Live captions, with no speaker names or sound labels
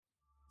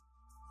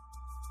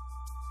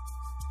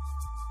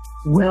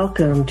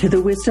Welcome to the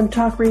Wisdom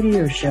Talk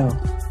Radio Show,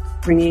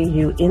 bringing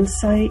you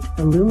insight,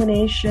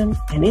 illumination,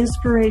 and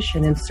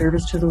inspiration in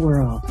service to the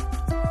world.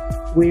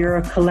 We are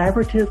a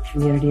collaborative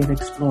community of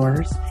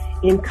explorers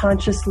in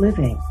conscious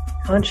living,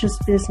 conscious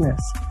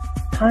business,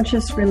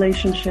 conscious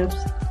relationships,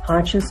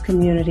 conscious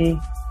community,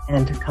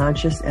 and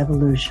conscious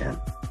evolution.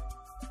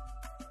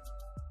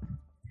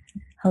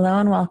 Hello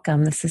and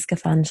welcome. This is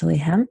Gitanjali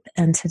Hemp,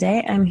 and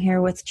today I'm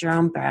here with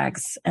Jerome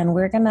Braggs, and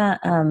we're going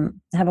to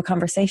have a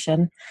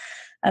conversation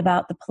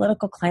about the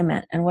political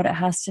climate and what it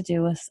has to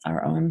do with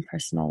our own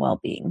personal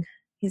well-being.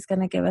 He's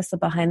going to give us a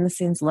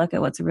behind-the-scenes look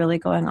at what's really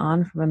going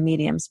on from a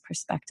medium's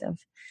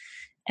perspective.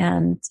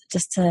 And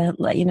just to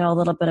let you know a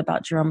little bit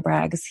about Jerome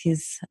Braggs,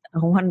 he's a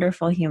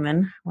wonderful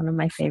human, one of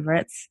my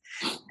favorites,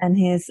 and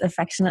he's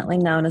affectionately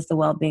known as the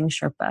Well-Being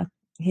Sherpa.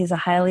 He's a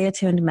highly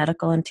attuned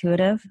medical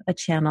intuitive, a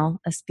channel,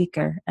 a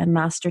speaker, and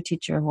master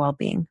teacher of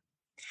well-being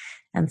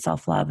and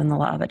self-love and the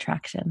law of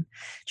attraction.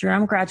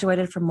 Jerome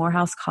graduated from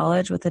Morehouse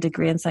College with a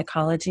degree in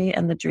psychology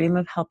and the dream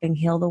of helping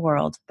heal the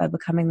world by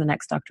becoming the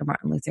next Dr.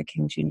 Martin Luther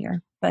King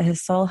Jr. But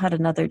his soul had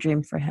another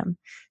dream for him,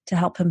 to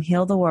help him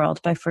heal the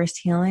world by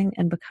first healing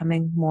and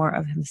becoming more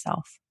of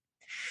himself.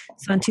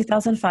 So in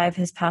 2005,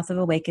 his path of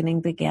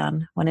awakening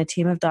began when a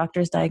team of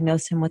doctors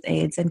diagnosed him with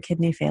AIDS and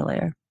kidney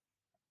failure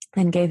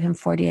and gave him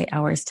 48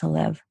 hours to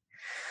live.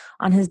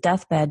 On his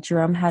deathbed,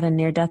 Jerome had a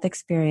near-death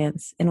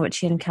experience in which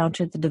he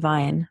encountered the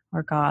divine,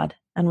 or God,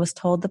 and was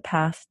told the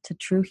path to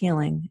true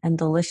healing and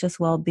delicious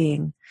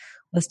well-being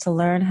was to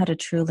learn how to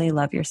truly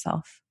love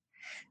yourself.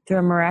 Through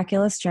a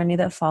miraculous journey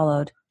that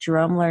followed,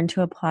 Jerome learned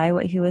to apply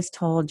what he was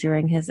told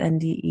during his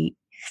NDE,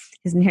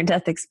 his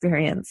near-death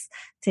experience,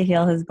 to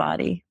heal his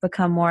body,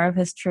 become more of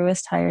his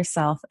truest higher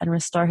self, and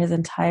restore his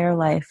entire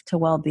life to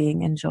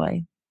well-being and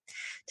joy.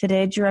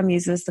 Today, Jerome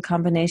uses the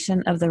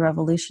combination of the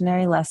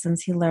revolutionary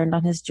lessons he learned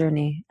on his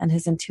journey and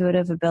his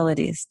intuitive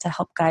abilities to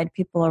help guide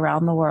people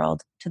around the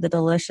world to the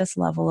delicious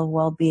level of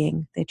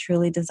well-being they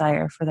truly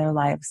desire for their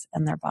lives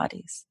and their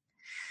bodies.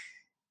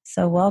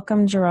 So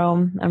welcome,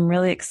 Jerome. I'm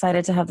really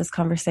excited to have this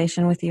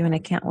conversation with you, and I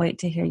can't wait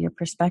to hear your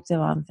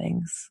perspective on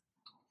things.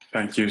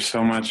 Thank you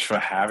so much for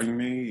having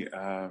me.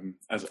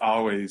 As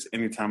always,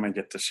 anytime I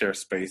get to share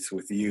space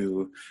with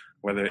you,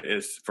 whether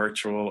it's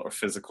virtual or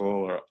physical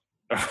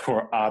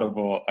or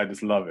audible, I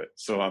just love it.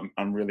 So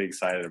I'm really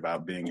excited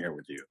about being here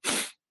with you.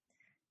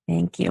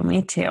 Thank you.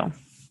 Me too.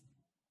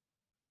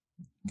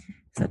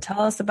 So tell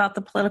us about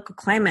the political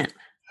climate.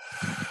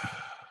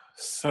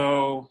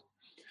 So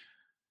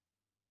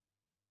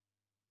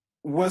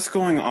what's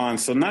going on?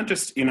 So not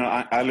just,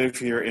 I live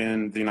here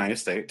in the United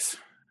States,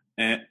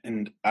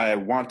 and I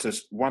want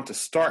to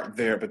start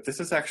there, but this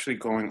is actually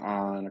going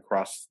on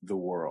across the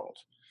world.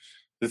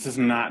 This is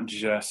not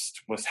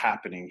just what's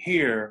happening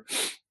here.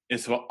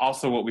 It's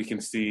also what we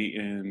can see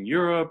in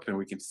Europe, and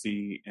we can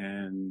see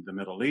in the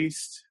Middle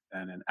East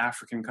and in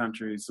African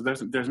countries. So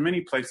there's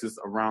many places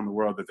around the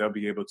world that they'll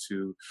be able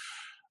to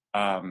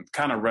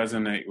kind of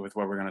resonate with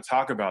what we're going to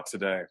talk about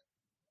today.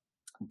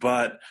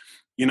 But,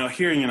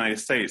 here in the United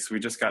States, we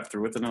just got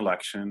through with an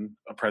election,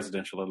 a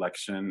presidential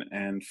election,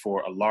 and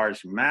for a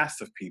large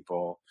mass of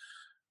people,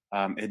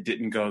 it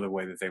didn't go the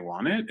way that they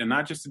wanted. And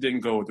not just it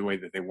didn't go the way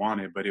that they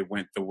wanted, but it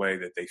went the way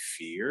that they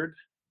feared.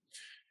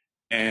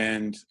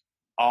 And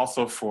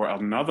also, for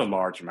another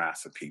large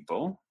mass of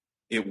people,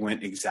 it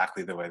went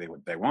exactly the way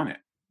they wanted.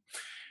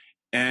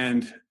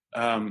 And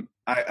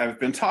I've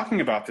been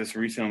talking about this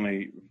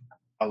recently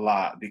a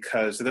lot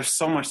because there's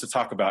so much to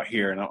talk about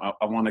here, and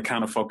I want to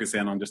kind of focus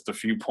in on just a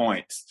few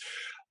points.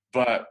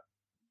 But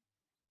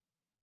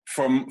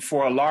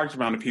for a large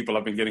amount of people,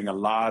 I've been getting a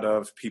lot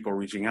of people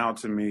reaching out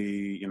to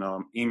me,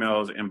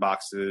 emails,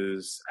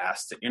 inboxes,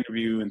 asked to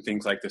interview and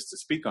things like this to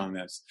speak on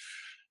this.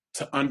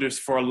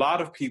 For a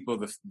lot of people,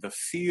 the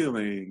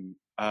feeling,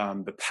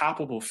 the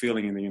palpable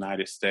feeling in the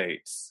United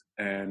States,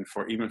 and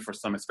even for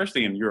some,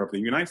 especially in Europe, the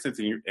United States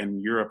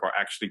and Europe are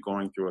actually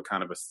going through a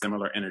kind of a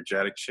similar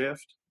energetic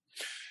shift.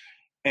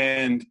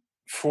 And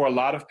for a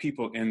lot of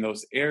people in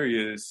those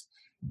areas,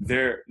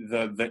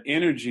 the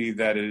energy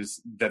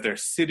that they're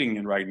sitting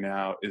in right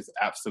now is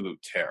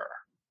absolute terror.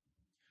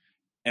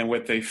 And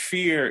what they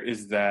fear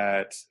is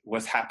that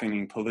what's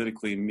happening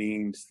politically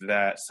means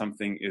that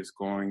something is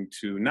going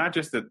to, not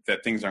just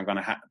that things are going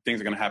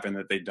to happen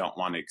that they don't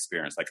want to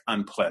experience, like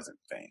unpleasant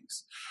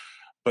things,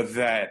 but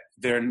that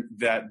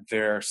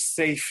their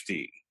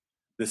safety,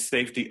 the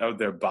safety of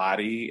their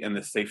body and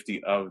the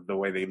safety of the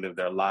way they live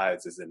their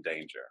lives is in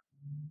danger.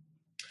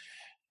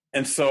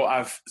 And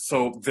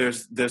so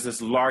there's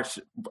this large,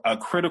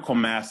 critical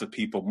mass of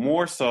people,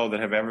 more so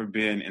than have ever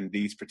been in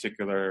these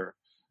particular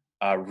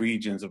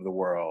regions of the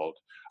world,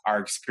 are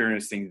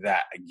experiencing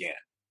that again.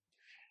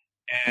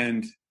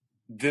 And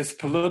this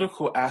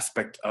political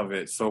aspect of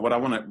it, so what I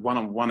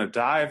want to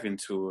dive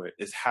into it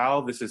is how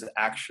this is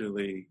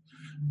actually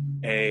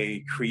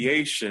a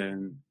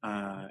creation,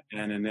 an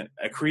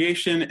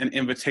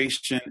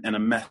invitation, and a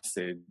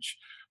message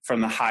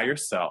from the higher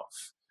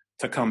self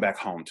to come back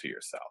home to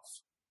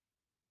yourself.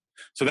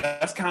 So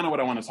that's kind of what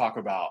I want to talk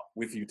about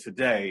with you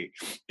today,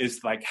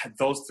 is like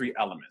those three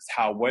elements,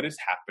 how what is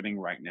happening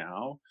right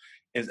now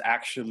is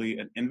actually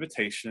an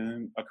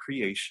invitation, a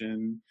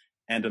creation,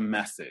 and a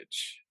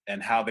message,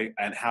 and how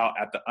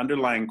at the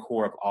underlying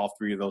core of all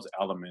three of those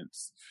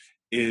elements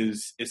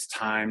is it's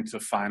time to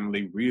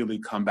finally really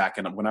come back.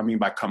 And what I mean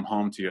by come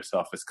home to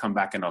yourself is come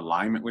back in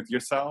alignment with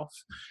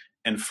yourself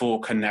and full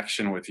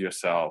connection with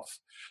yourself,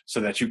 so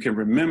that you can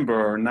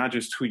remember not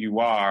just who you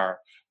are,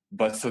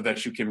 but so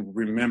that you can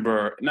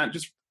remember, not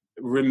just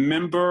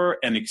remember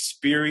and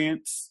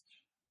experience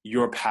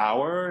your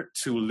power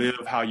to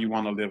live how you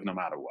want to live no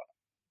matter what.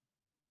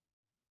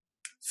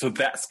 So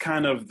that's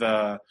kind of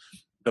the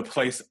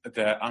place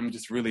that I'm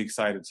just really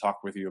excited to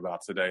talk with you about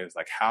today, is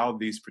like how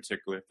these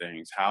particular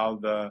things, how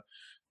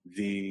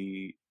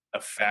the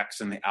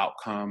effects and the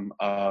outcome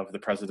of the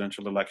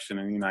presidential election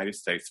in the United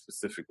States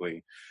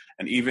specifically,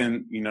 and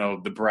even, you know,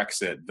 the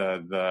Brexit,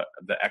 the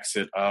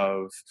exit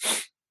of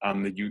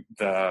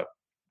the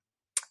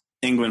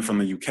England from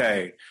the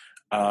UK,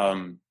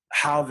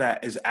 how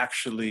that is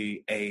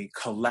actually a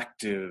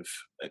collective,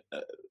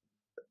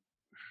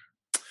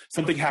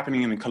 something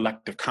happening in the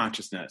collective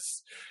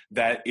consciousness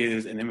that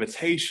is an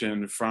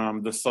invitation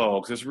from the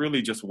soul. Because it's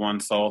really just one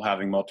soul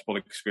having multiple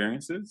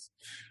experiences,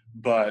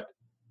 but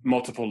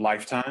multiple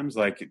lifetimes.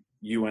 Like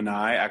you and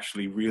I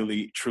actually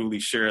really truly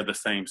share the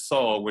same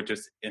soul. We're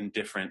just in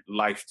different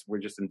lives. We're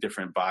just in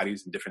different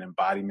bodies and different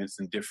embodiments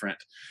and different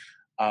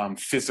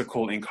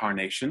physical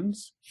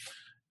incarnations.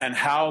 And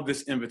how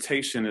this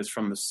invitation is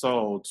from the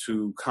soul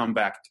to come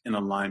back in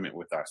alignment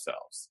with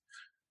ourselves.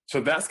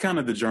 So that's kind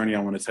of the journey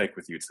I want to take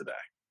with you today.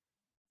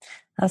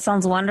 That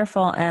sounds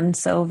wonderful and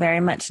so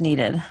very much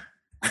needed.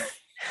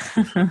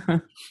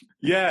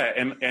 Yeah,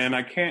 and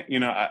I can't, you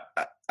know,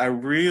 I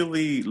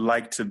really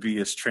like to be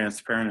as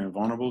transparent and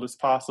vulnerable as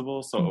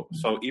possible. So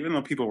so even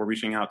though people were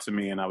reaching out to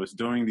me and I was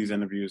doing these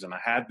interviews and I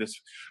had this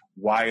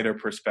wider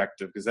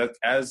perspective, because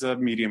as a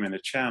medium and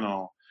a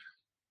channel,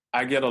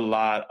 I get a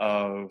lot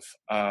of,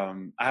 I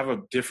have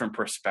a different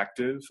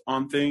perspective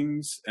on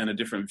things and a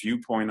different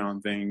viewpoint on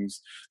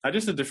things, not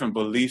just a different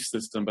belief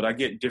system, but I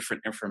get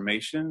different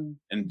information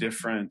and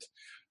different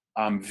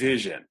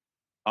vision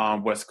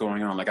on what's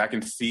going on. Like I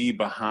can see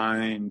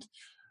behind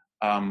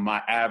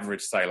my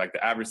average sight. Like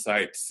the average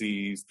sight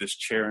sees this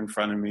chair in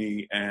front of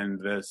me and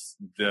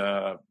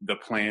the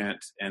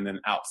plant and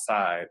then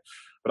outside.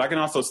 But I can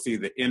also see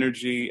the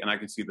energy, and I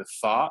can see the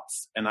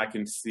thoughts, and I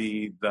can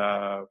see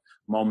the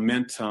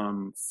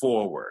momentum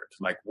forward,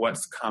 like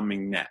what's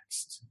coming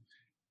next.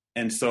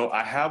 And so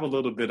I have a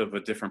little bit of a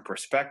different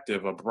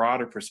perspective, a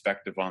broader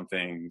perspective on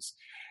things.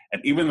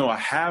 And even though I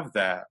have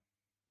that,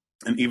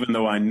 and even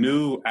though I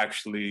knew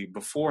actually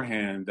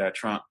beforehand that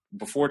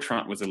before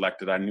Trump was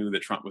elected, I knew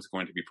that Trump was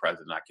going to be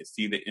president. I could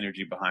see the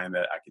energy behind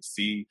that. I could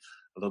see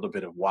a little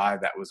bit of why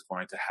that was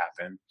going to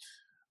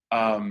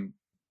happen.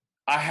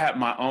 I had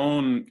my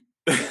own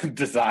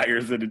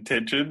desires and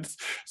intentions.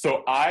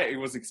 So I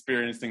was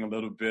experiencing a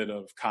little bit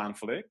of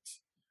conflict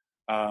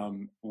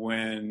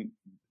when,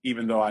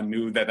 even though I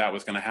knew that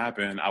was going to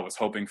happen, I was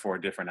hoping for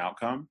a different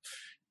outcome.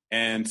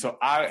 And so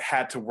I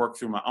had to work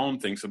through my own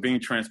thing. So being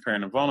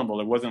transparent and vulnerable,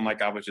 it wasn't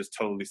like I was just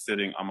totally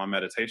sitting on my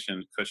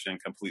meditation cushion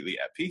completely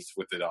at peace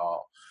with it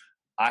all.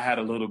 I had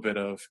a little bit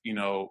of, you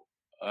know,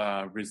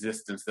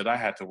 resistance that I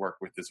had to work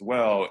with as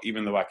well,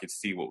 even though I could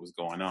see what was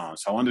going on.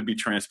 So I wanted to be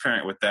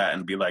transparent with that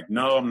and be like,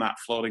 no, I'm not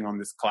floating on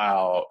this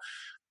cloud.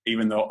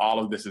 Even though all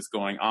of this is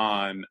going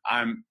on,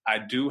 I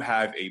do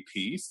have a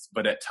peace,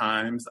 but at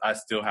times I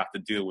still have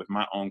to deal with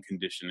my own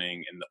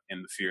conditioning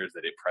and the fears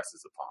that it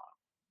presses upon.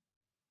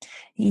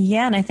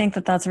 Yeah, and I think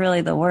that's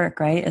really the work,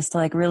 right? Is to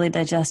like really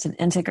digest and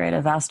integrate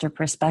a vaster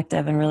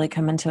perspective and really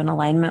come into an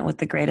alignment with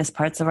the greatest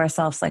parts of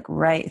ourselves, like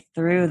right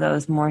through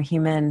those more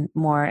human,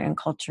 more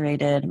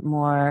enculturated,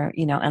 more,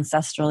 you know,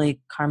 ancestrally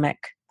karmic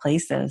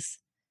places.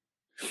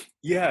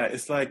 Yeah,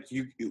 it's like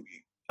you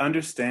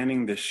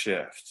understanding the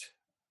shift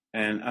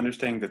and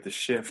understanding that the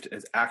shift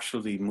is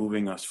actually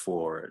moving us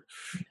forward,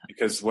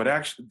 because what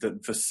actually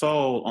the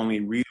soul only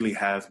really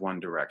has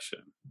one direction,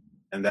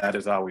 and that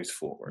is always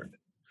forward.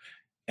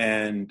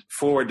 And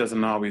forward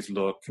doesn't always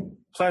look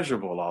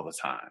pleasurable all the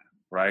time,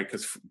 right?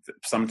 Because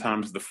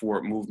sometimes the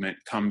forward movement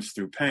comes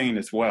through pain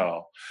as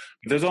well.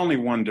 But there's only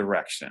one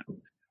direction.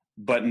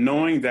 But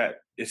knowing that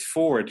it's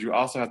forward, you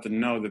also have to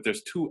know that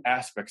there's two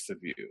aspects of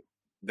you.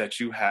 That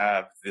you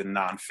have the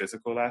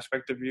non-physical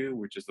aspect of you,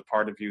 which is the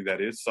part of you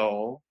that is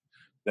soul,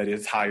 that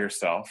is higher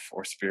self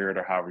or spirit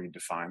or however you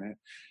define it.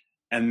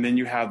 And then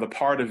you have the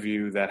part of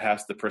you that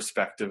has the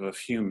perspective of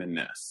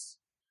humanness,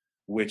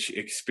 which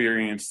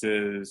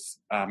experiences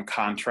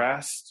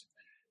contrast,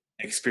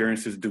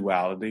 experiences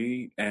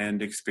duality,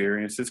 and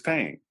experiences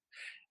pain.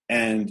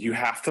 And you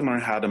have to learn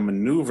how to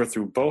maneuver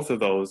through both of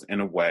those in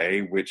a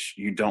way which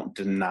you don't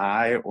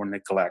deny or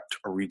neglect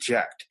or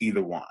reject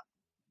either one.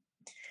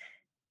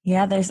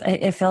 Yeah,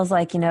 it feels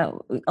like, a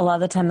lot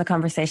of the time the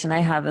conversation I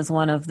have is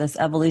one of this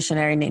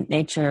evolutionary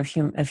nature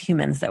of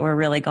humans, that we're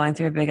really going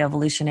through a big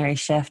evolutionary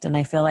shift. And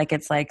I feel like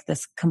it's like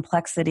this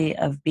complexity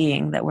of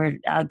being that we're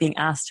being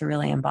asked to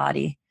really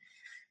embody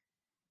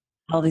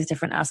all these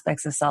different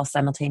aspects of self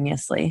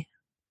simultaneously.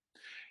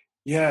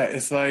 Yeah,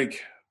 it's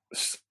like,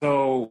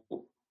 so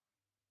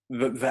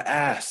the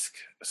ask,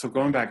 so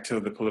going back to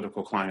the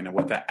political climate and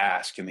what the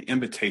ask and the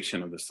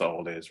invitation of the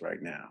soul is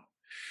right now,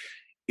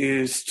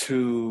 is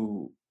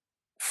to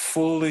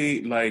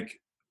fully, like,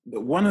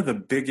 one of the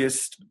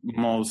biggest,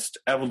 most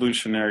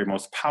evolutionary,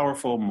 most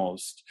powerful,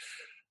 most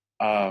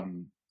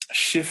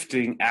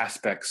shifting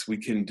aspects we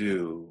can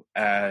do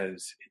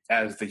as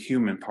the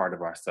human part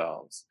of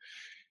ourselves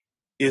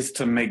is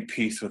to make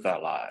peace with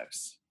our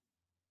lives,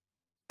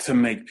 to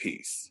make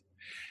peace.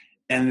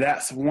 And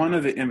that's one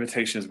of the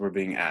invitations we're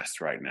being asked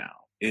right now,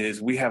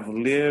 is we have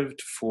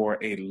lived for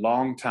a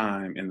long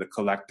time in the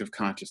collective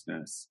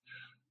consciousness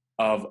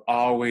of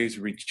always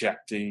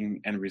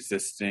rejecting and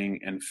resisting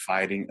and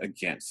fighting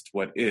against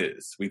what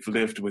is. We've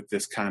lived with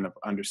this kind of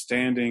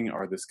understanding,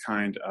 or this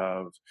kind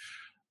of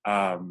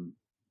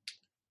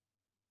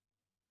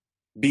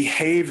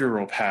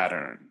behavioral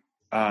pattern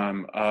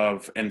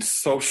and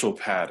social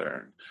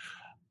pattern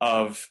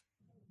of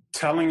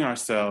telling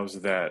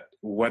ourselves that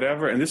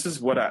whatever, and this is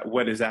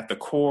what is at the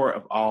core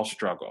of all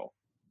struggle,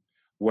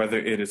 whether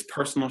it is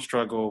personal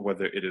struggle,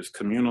 whether it is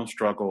communal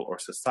struggle or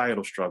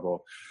societal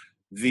struggle,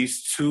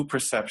 these two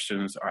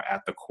perceptions are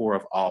at the core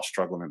of all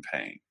struggle and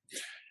pain.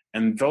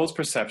 And those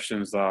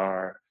perceptions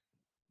are,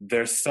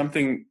 there's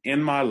something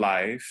in my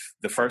life.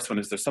 The first one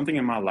is, there's something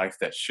in my life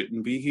that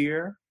shouldn't be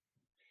here,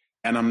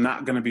 and I'm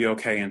not going to be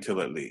okay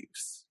until it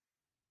leaves.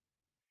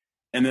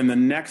 And then the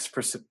next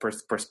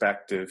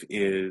perspective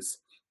is,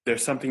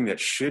 there's something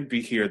that should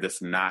be here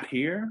that's not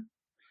here,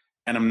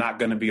 and I'm not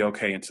going to be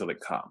okay until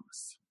it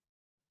comes.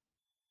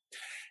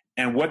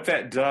 And what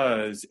that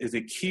does is,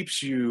 it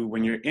keeps you,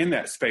 when you're in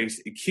that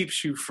space, it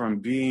keeps you from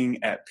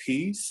being at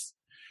peace,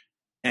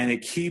 and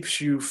it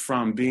keeps you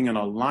from being in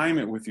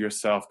alignment with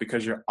yourself,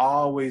 because you're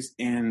always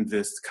in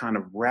this kind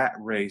of rat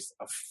race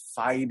of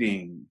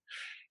fighting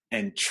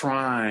and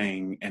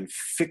trying and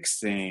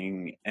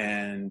fixing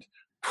and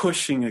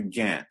pushing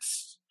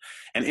against.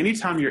 And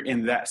anytime you're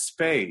in that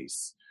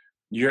space,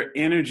 your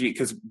energy,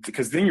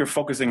 because then you're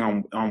focusing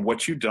on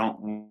what you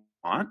don't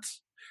want,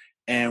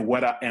 and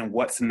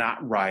what's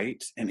not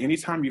right. And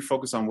anytime you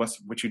focus on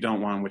what you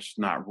don't want, what's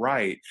not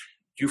right,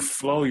 you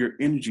flow your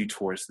energy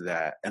towards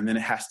that, and then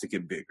it has to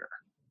get bigger.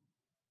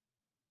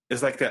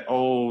 It's like that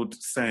old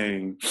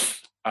saying,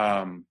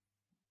 I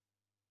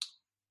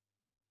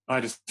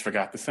just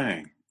forgot the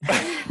saying.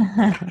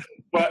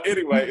 But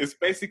anyway, it's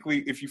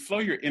basically, if you flow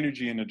your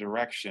energy in a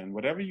direction,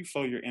 whatever you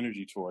flow your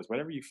energy towards,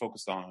 whatever you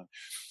focus on,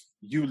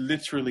 you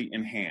literally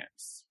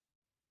enhance,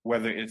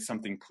 whether it's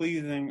something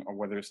pleasing or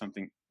whether it's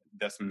something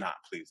that's not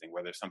pleasing,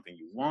 whether it's something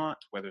you want,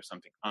 whether it's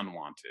something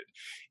unwanted.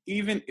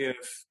 Even if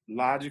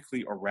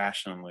logically or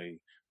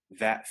rationally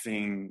that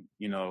thing,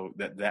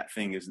 that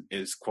thing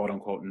is quote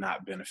unquote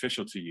not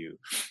beneficial to you,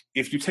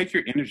 if you take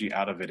your energy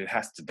out of it, it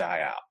has to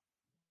die out.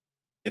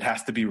 It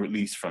has to be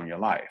released from your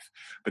life.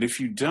 But if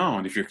you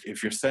don't, if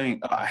you're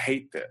saying, oh, I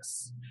hate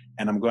this,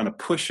 and I'm going to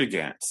push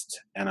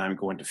against, and I'm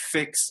going to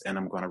fix, and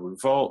I'm going to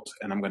revolt,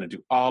 and I'm going to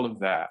do all of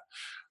that,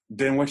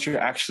 then what you're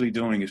actually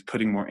doing is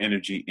putting more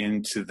energy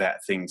into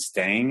that thing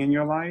staying in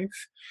your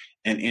life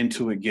and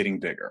into it getting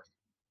bigger.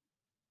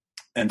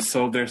 And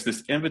so there's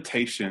this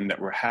invitation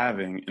that we're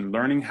having in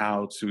learning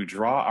how to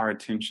draw our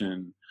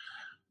attention,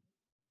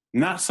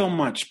 not so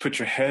much put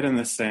your head in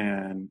the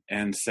sand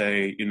and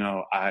say,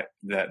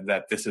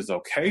 that this is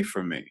okay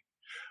for me,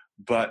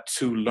 but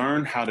to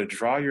learn how to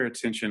draw your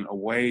attention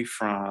away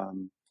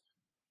from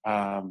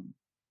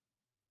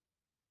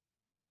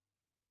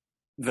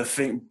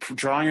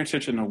drawing your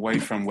attention away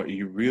from what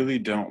you really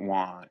don't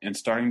want, and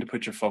starting to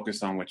put your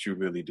focus on what you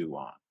really do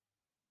want.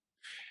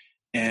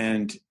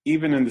 And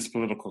even in this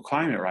political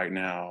climate right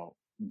now,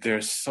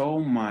 there's so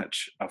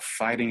much of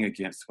fighting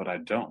against what I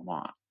don't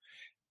want.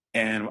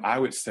 And I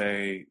would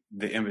say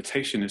the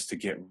invitation is to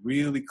get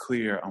really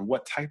clear on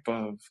what type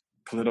of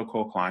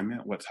political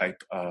climate, what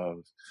type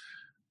of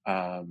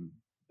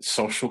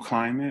social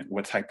climate,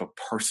 what type of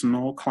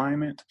personal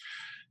climate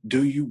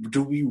do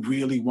we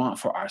really want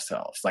for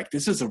ourselves? Like,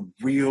 this is a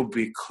real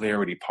big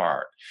clarity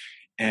part.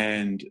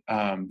 And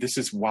this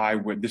is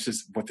what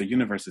the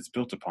universe is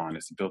built upon.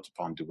 It's built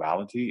upon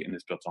duality, and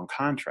it's built on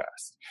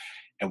contrast.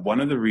 And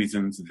one of the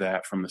reasons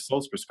that, from the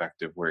soul's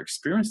perspective, we're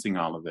experiencing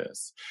all of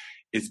this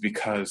is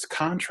because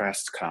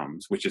contrast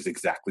comes, which is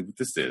exactly what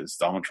this is.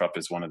 Donald Trump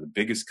is one of the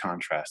biggest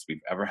contrasts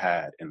we've ever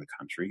had in the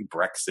country.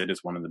 Brexit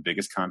is one of the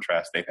biggest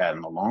contrasts they've had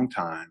in a long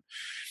time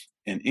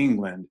in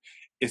England.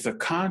 It's a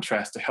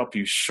contrast to help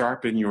you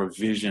sharpen your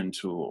vision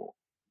tool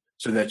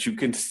so that you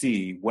can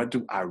see, what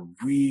do I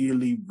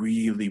really,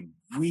 really,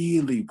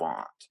 really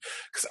want?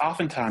 Because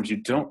oftentimes you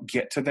don't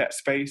get to that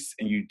space,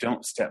 and you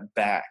don't step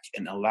back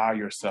and allow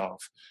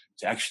yourself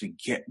to actually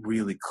get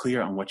really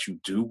clear on what you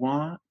do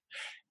want.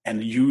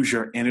 and use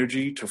your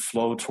energy to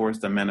flow towards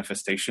the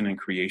manifestation and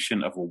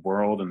creation of a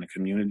world and a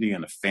community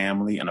and a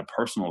family and a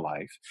personal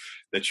life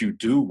that you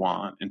do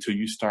want until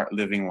you start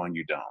living one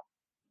you don't.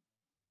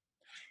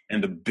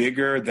 And the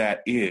bigger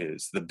that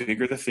is, the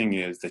bigger the thing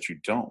is that you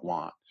don't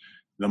want,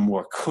 the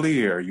more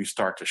clear you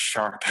start to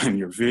sharpen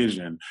your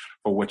vision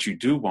for what you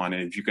do want.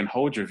 And if you can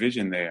hold your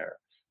vision there,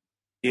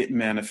 it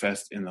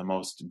manifests in the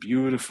most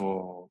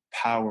beautiful,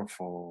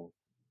 powerful,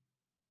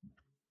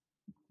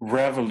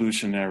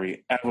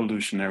 revolutionary,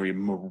 evolutionary,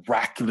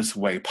 miraculous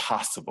way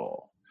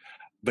possible.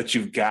 But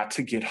you've got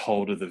to get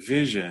hold of the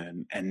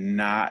vision and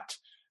not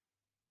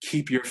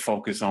keep your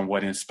focus on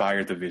what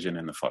inspired the vision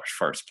in the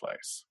first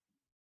place.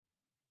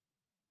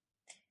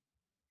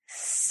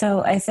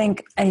 So I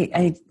think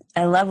I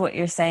love what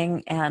you're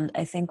saying, and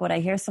I think what I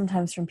hear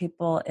sometimes from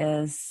people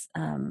is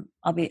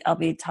I'll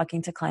be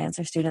talking to clients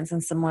or students in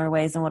similar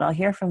ways, and what I'll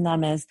hear from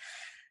them is,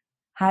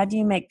 how do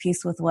you make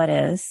peace with what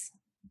is?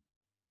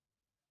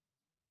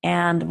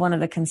 And one of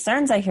the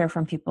concerns I hear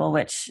from people,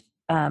 which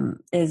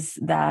is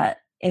that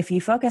if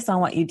you focus on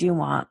what you do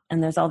want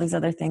and there's all these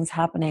other things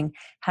happening,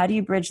 how do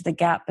you bridge the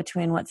gap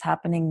between what's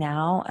happening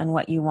now and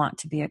what you want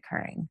to be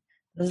occurring?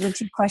 Those are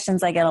two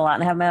questions I get a lot,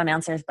 and I have my own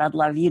answers, but I'd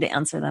love you to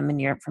answer them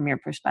from your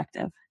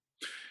perspective.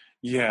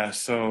 Yeah.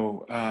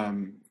 So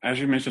as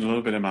you mentioned a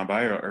little bit in my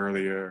bio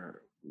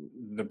earlier,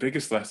 the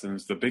biggest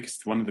lessons,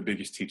 one of the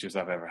biggest teachers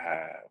I've ever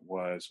had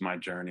was my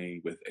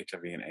journey with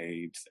HIV and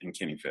AIDS and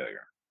kidney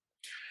failure.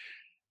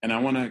 And I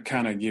want to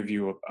kind of give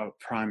you a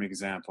prime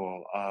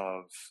example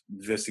of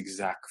this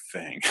exact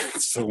thing.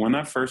 So when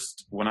I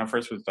first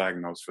was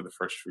diagnosed, for the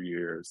first few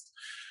years,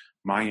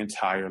 my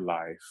entire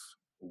life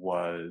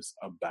was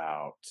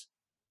about,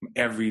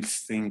 every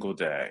single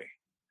day,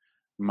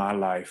 my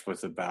life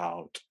was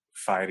about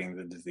fighting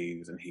the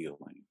disease and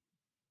healing.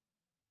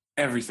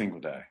 Every single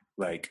day.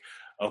 Like,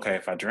 okay,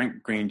 if I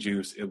drink green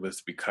juice, it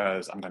was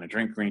because I'm going to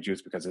drink green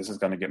juice because this is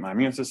going to get my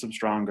immune system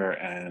stronger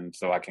and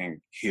so I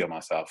can heal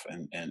myself.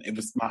 And it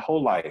was, my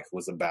whole life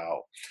was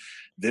about,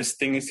 this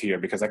thing is here,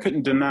 because I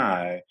couldn't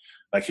deny,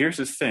 like, here's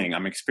this thing,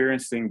 I'm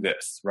experiencing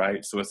this,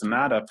 right? So it's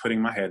not a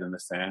putting my head in the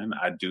sand.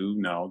 I do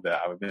know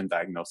that I've been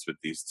diagnosed with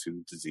these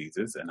two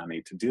diseases and I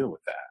need to deal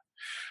with that.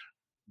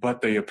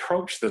 But the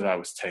approach that I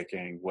was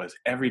taking was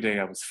every day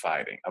I was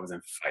fighting. I was in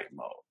fight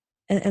mode.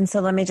 And so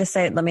let me just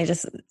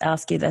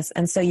ask you this.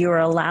 And so you were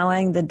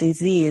allowing the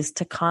disease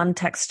to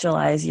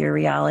contextualize your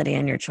reality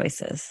and your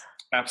choices.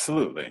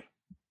 Absolutely.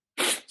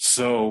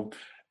 So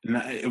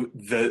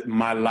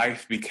my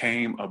life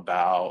became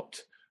about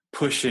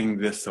pushing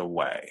this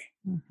away,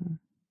 mm-hmm.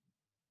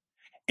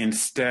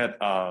 instead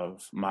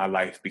of my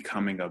life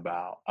becoming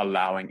about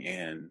allowing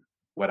in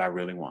what I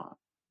really want.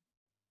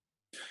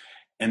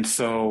 And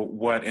so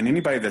and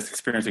anybody that's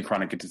experiencing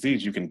chronic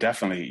disease, you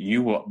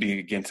will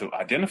begin to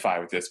identify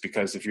with this,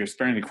 because if you're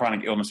experiencing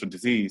chronic illness or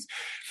disease,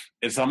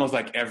 it's almost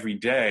like every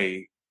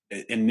day,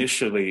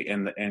 initially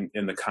in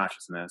the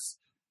consciousness,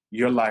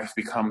 your life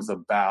becomes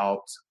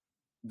about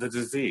the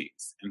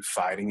disease and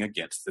fighting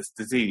against this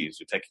disease.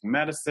 You're taking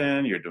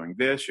medicine, you're doing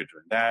this, you're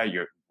doing that,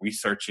 you're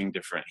researching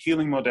different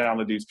healing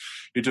modalities,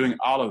 you're doing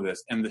all of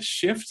this. And the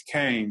shift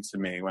came to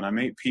me when I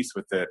made peace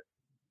with it.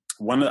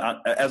 Let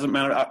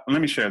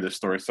me share this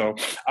story. So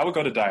I would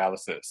go to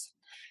dialysis,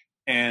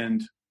 and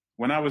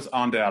when I was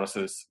on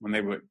dialysis, when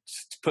they would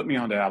put me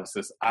on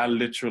dialysis, I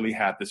literally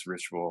had this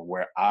ritual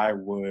where I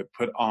would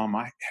put on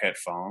my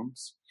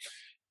headphones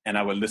and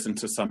I would listen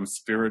to some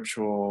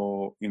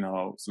spiritually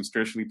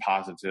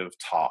positive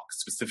talk,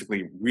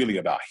 specifically really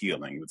about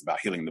healing. It was about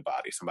healing the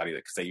body. Somebody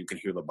that could say you can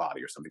heal the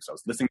body or something. So I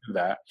was listening to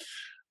that.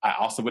 I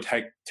also would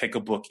take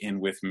a book in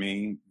with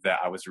me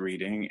that I was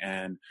reading,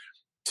 and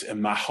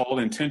my whole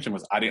intention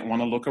was, I didn't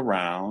want to look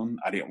around.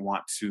 I didn't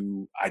want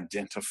to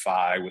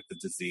identify with the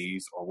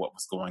disease or what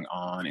was going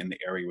on in the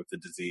area with the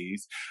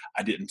disease.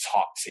 I didn't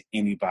talk to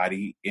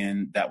anybody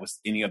that was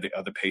any of the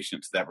other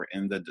patients that were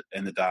in the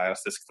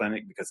dialysis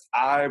clinic, because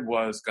I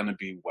was going to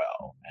be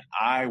well, and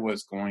I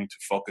was going to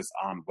focus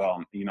on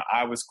well.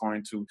 I was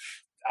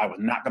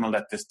not going to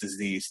let this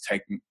disease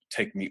take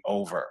me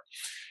over.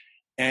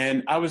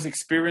 And I was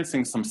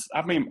experiencing some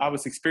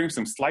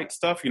slight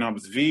stuff. I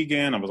was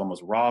vegan. I was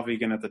almost raw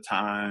vegan at the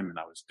time. And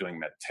I was doing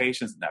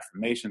meditations and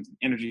affirmations and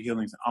energy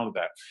healings and all of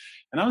that.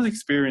 And I was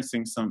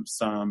experiencing some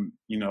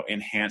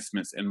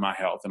enhancements in my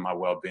health and my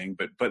well-being,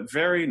 but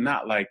very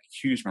not like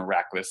huge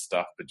miraculous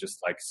stuff, but just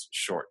like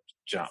short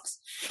jumps.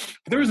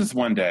 But there was this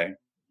one day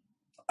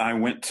I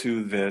went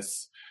to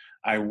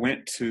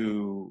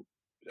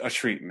a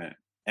treatment.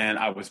 And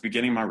I was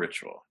beginning my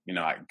ritual.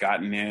 I'd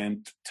gotten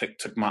in,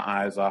 took my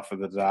eyes off of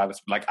the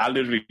dialysis. Like, I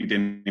literally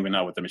didn't even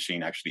know what the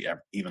machine actually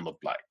even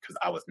looked like, because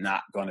I was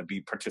not going to be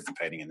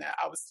participating in that.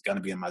 I was going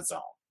to be in my zone.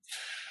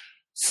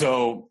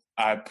 So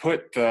I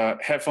put the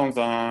headphones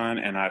on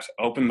and I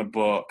opened the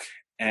book,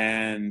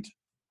 and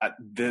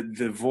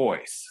the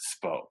voice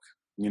spoke,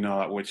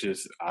 which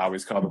is, I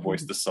always call the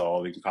voice the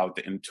soul. You can call it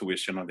the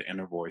intuition or the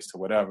inner voice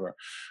or whatever.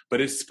 But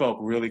it spoke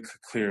really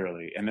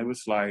clearly. And it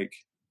was like,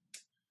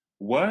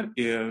 what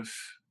if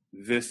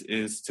this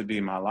is to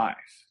be my life?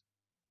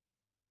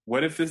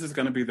 What if this is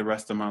going to be the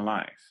rest of my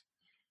life?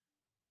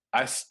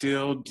 I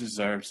still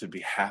deserve to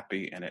be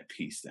happy and at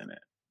peace in it.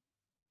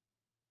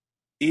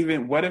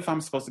 Even what if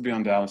I'm supposed to be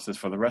on dialysis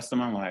for the rest of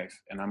my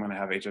life and I'm going to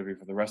have HIV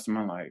for the rest of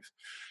my life?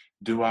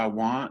 Do I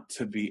want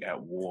to be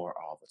at war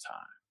all the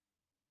time?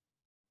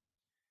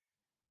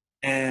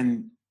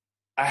 And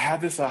I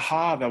had this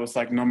aha that was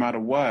like, no matter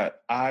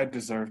what, I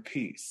deserve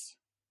peace.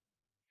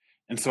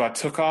 And so I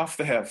took off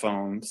the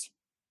headphones.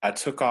 I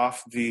took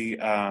off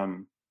I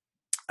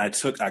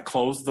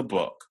closed the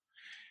book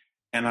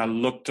and I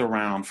looked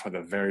around for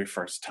the very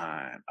first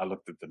time. I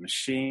looked at the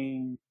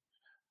machine.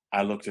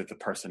 I looked at the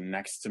person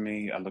next to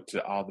me. I looked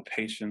at all the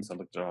patients. I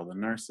looked at all the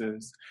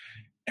nurses.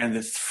 And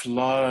this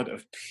flood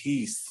of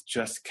peace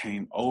just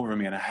came over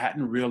me. And I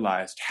hadn't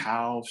realized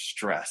how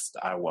stressed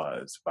I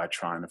was by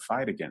trying to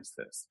fight against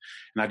this.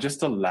 And I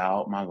just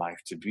allowed my life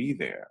to be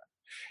there.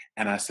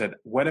 And I said,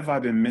 what have I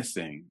been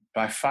missing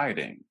by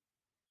fighting?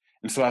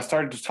 And so I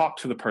started to talk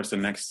to the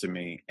person next to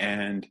me.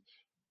 And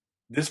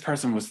this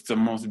person was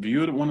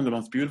one of the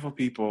most beautiful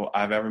people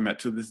I've ever met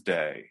to this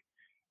day.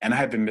 And I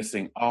had been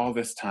missing all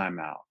this time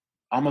out,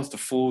 almost a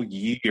full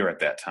year at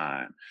that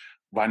time,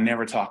 by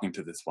never talking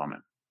to this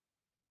woman.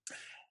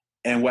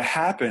 And what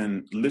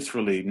happened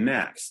literally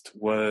next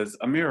was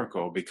a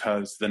miracle,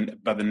 because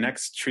by the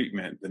next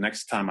treatment, the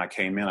next time I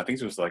came in, I think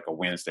it was like a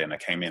Wednesday, and I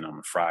came in on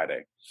a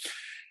Friday.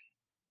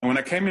 And when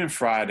I came in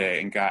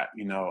Friday and got,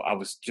 I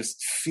was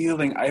just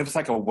feeling, it was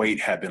like a weight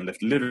had been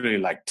lifted, literally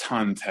like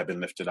tons had been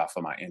lifted off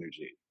of my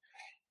energy,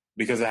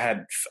 because I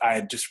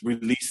had just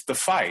released the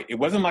fight. It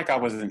wasn't like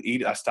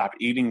I stopped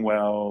eating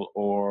well,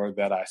 or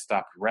that I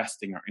stopped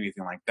resting or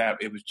anything like that.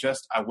 It was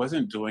just, I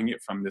wasn't doing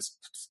it from this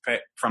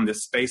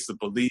space of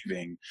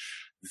believing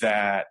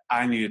that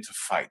I needed to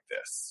fight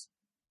this.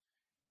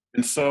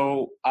 And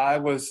so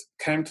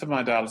came to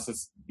my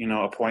dialysis,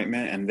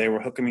 appointment, and they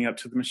were hooking me up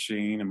to the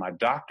machine, and my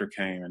doctor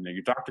came, and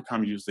your doctor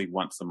comes usually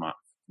once a month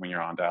when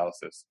you're on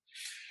dialysis.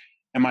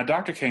 And my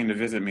doctor came to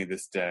visit me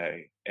this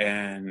day,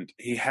 and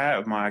he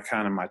had my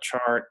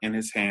chart in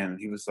his hand.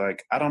 He was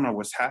like, I don't know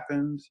what's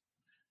happened,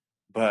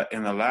 but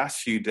in the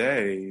last few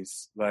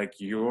days, like,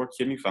 your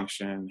kidney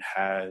function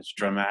has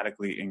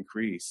dramatically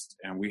increased,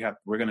 and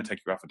we're going to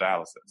take you off of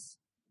dialysis.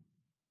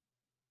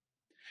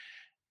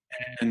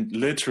 And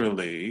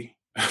literally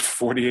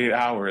 48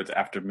 hours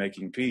after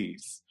making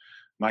peace,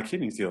 my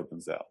kidneys healed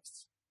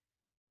themselves.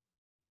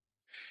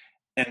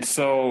 And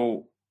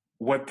so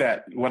what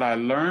I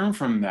learned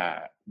from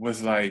that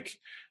was, like,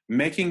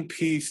 making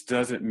peace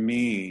doesn't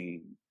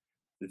mean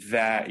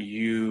that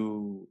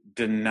you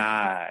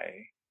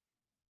deny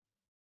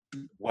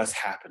what's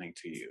happening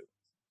to you.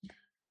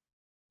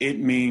 It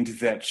means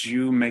that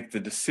you make the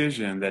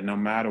decision that no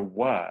matter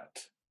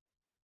what,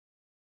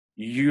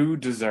 you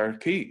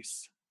deserve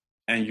peace.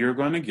 And you're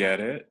going to get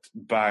it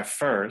by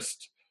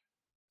first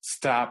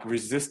stop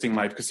resisting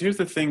life. Because here's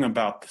the thing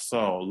about the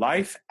soul.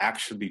 Life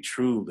actually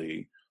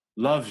truly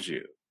loves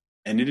you.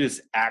 And it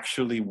is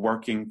actually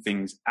working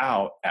things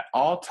out at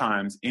all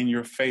times in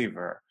your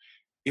favor.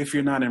 If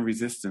you're not in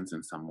resistance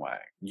in some way,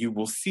 you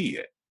will see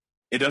it.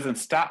 It doesn't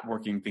stop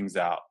working things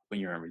out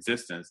when you're in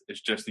resistance. It's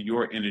just that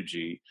your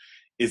energy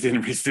is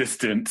in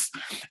resistance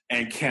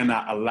and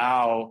cannot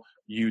allow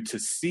you to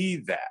see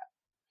that.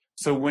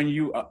 So when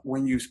you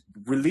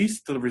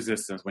release the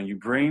resistance, when you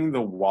bring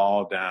the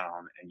wall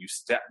down and you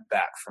step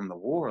back from the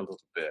war a little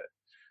bit,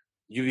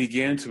 you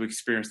begin to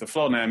experience the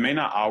flow. Now, it may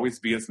not always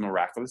be as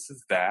miraculous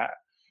as that,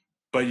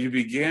 but you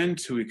begin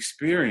to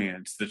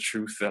experience the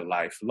truth that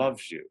life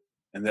loves you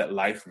and that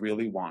life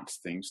really wants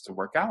things to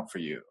work out for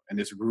you. And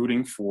it's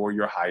rooting for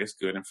your highest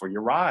good and for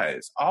your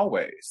rise,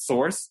 always.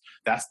 Source,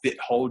 that's the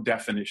whole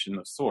definition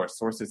of source.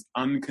 Source is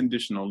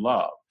unconditional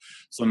love.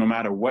 So no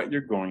matter what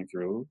you're going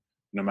through,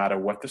 no matter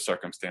what the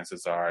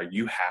circumstances are,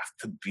 you have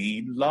to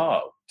be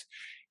loved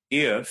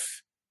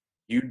if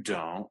you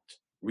don't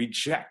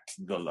reject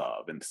the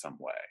love in some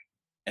way.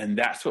 And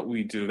that's what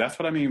we do. That's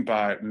what I mean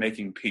by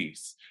making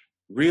peace.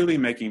 Really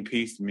making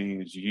peace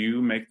means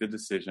you make the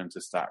decision to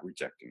stop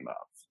rejecting love.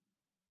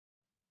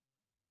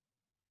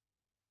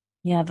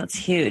 Yeah, that's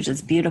huge.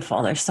 It's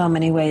beautiful. There's so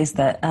many ways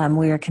that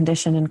we are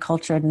conditioned and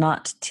cultured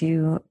not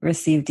to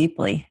receive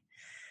deeply.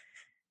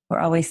 We're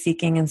always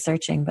seeking and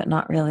searching, but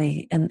not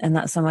really. And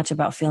not so much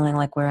about feeling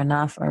like we're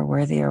enough or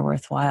worthy or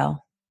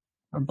worthwhile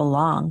or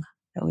belong,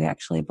 that we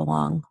actually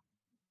belong.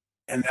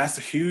 And that's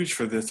huge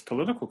for this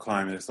political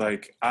climate. It's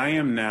like, I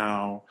am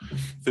now,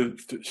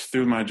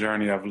 through my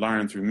journey, I've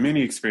learned through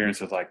many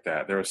experiences like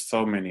that. There are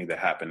so many that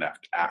happened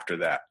after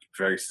that,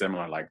 very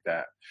similar like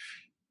that,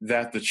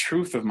 that the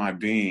truth of my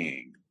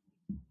being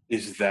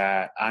is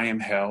that I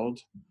am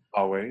held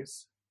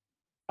always,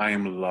 I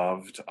am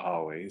loved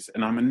always,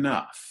 and I'm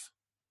enough.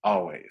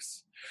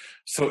 Always.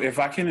 So if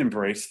I can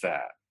embrace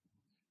that,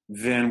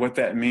 then what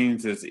that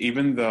means is,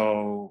 even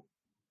though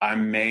I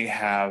may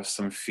have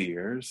some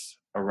fears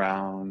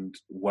around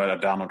what a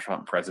Donald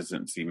Trump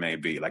presidency may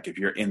be, like if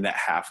you're in that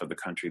half of the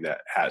country that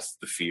has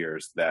the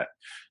fears that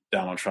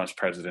Donald Trump's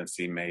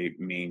presidency may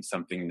mean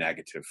something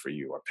negative for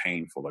you or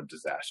painful or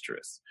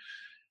disastrous.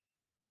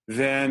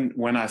 Then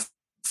when I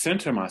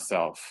center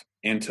myself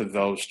into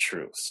those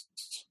truths,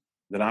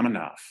 that I'm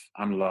enough,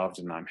 I'm loved,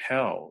 and I'm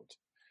held,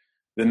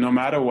 then no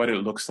matter what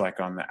it looks like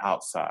on the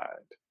outside,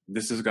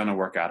 this is going to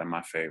work out in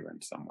my favor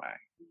in some way.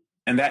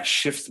 And that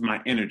shifts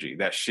my energy.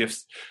 That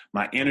shifts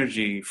my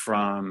energy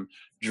from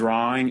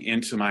drawing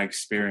into my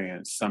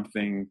experience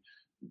something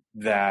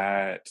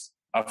that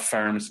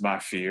affirms my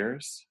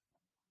fears,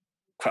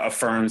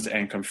 affirms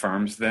and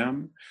confirms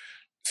them,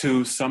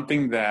 to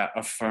something that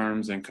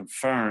affirms and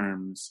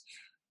confirms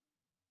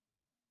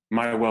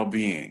my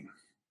well-being,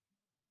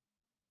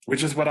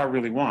 which is what I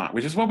really want,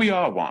 which is what we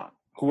all want.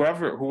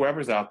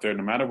 Whoever's out there,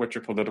 no matter what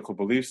your political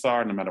beliefs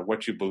are, no matter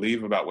what you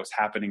believe about what's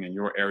happening in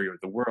your area of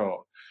the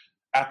world,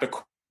 at the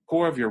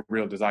core of your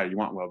real desire, you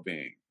want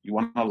well-being. You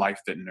want a life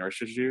that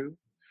nourishes you.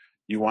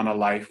 You want a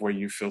life where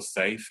you feel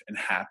safe and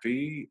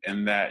happy,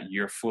 and that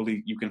you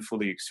can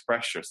fully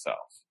express yourself.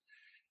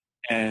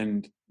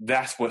 And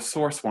that's what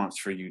Source wants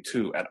for you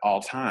too, at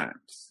all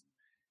times.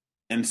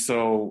 And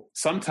so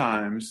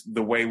sometimes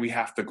the way we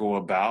have to go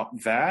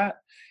about that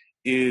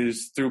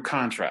is through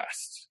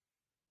contrast,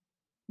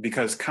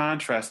 because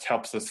contrast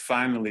helps us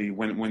finally,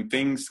 when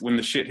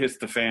the shit hits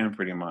the fan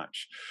pretty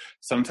much,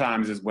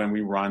 sometimes is when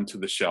we run to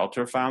the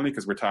shelter finally,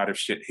 because we're tired of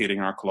shit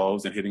hitting our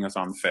clothes and hitting us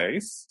on the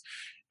face.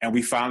 And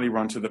we finally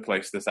run to the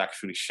place that's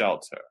actually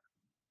shelter.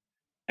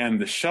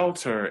 And the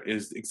shelter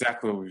is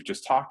exactly what we've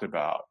just talked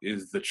about,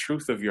 is the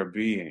truth of your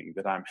being,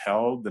 that I'm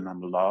held, that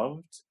I'm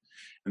loved,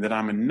 and that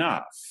I'm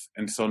enough.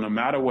 And so no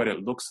matter what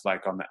it looks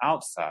like on the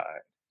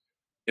outside,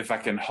 if I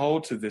can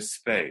hold to this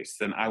space,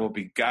 then I will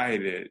be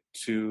guided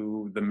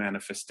to the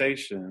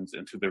manifestations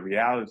and to the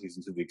realities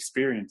and to the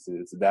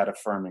experiences that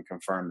affirm and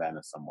confirm that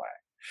in some way.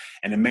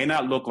 And it may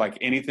not look like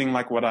anything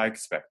like what I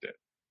expected,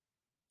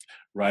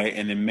 right?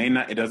 And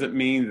it doesn't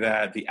mean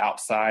that the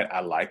outside,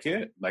 I like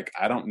it. Like,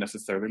 I don't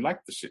necessarily like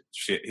the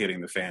shit hitting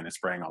the fan and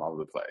spraying all over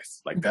the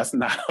place. Like, that's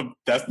not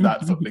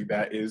something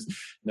that is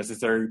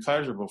necessarily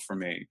pleasurable for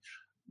me.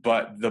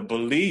 But the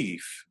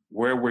belief,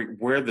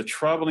 where the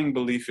troubling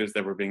belief is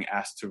that we're being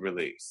asked to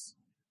release,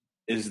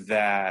 is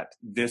that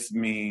this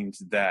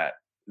means that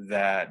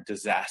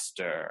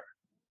disaster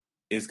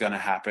is going to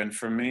happen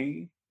for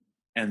me,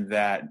 and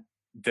that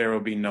there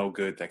will be no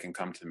good that can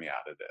come to me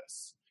out of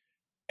this.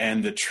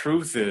 And the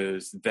truth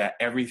is that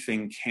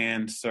everything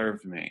can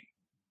serve me.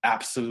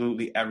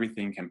 Absolutely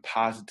everything can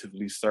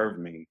positively serve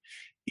me,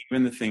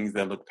 even the things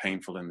that look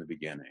painful in the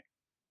beginning.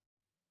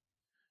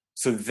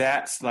 So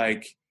that's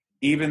like,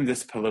 even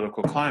this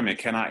political climate,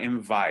 can I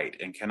invite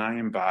and can I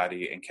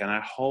embody and can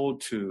I hold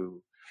to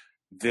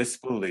this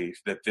belief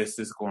that this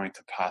is going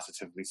to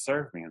positively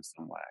serve me in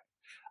some way?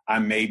 I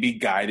may be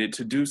guided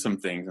to do some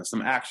things and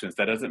some actions.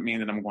 That doesn't mean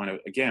that I'm going to,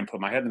 again,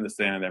 put my head in the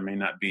sand. There may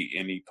not be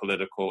any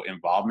political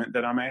involvement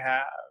that I may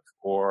have,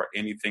 or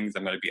any things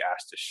I'm going to be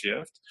asked to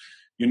shift.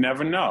 You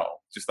never know.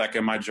 Just like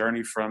in my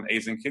journey from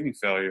AIDS and kidney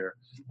failure,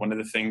 one of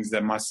the things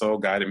that my soul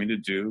guided me to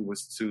do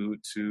was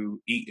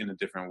to eat in a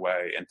different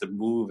way, and to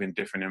move in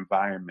different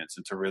environments,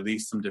 and to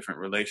release some different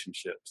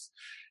relationships,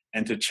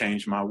 and to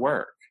change my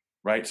work,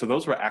 right? So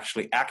those were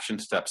actually action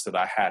steps that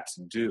I had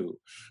to do.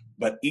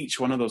 But each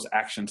one of those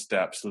action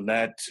steps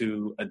led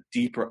to a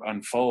deeper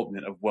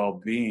unfoldment of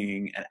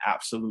well-being and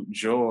absolute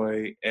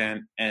joy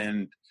and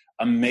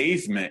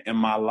amazement in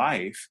my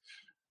life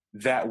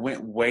that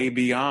went way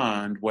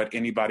beyond what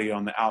anybody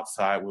on the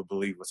outside would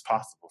believe was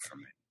possible for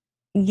me.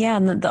 Yeah,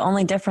 and the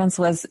only difference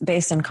was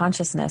based in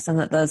consciousness, and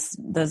that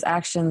those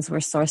actions were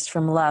sourced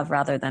from love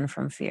rather than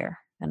from fear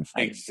and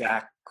fight.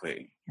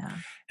 Exactly. Yeah.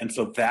 And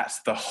so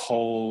that's the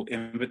whole,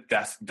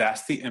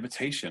 that's the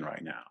invitation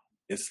right now.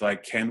 It's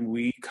like, can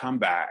we come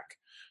back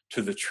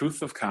to the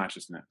truth of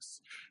consciousness?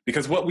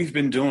 Because what we've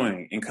been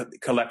doing in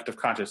collective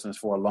consciousness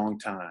for a long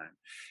time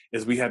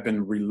is we have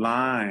been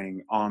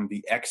relying on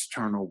the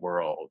external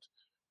world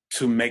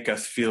to make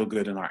us feel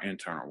good in our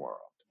internal world.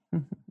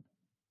 Mm-hmm.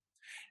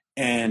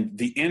 And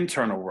the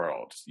internal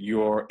world,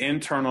 your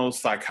internal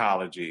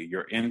psychology,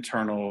 your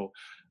internal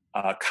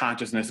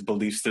consciousness,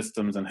 belief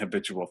systems, and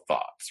habitual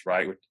thoughts,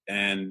 right?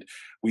 And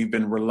we've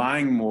been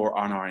relying more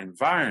on our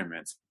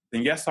environments.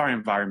 And yes, our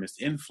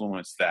environments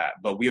influence that,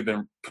 but we have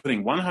been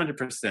putting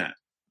 100%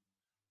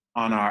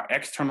 on our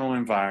external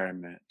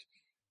environment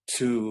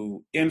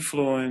to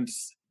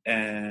influence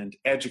and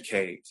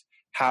educate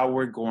how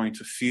we're going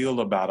to feel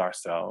about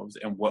ourselves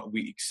and what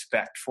we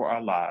expect for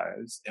our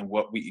lives and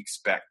what we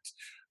expect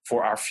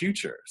for our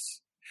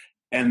futures.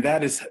 And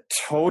that is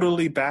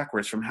totally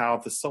backwards from how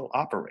the soul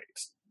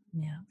operates.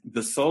 Yeah.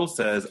 The soul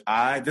says,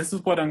 this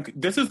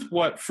is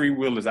what free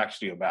will is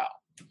actually about.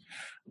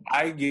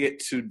 I get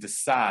to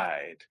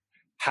decide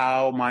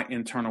how my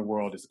internal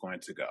world is going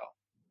to go,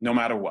 no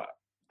matter what.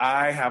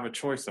 I have a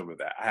choice over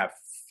that. I have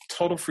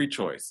total free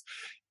choice.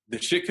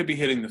 The shit could be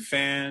hitting the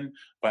fan,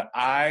 but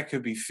I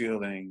could be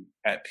feeling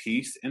at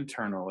peace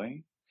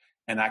internally,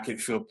 and I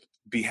could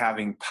be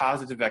having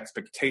positive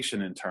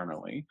expectation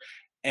internally.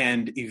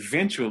 And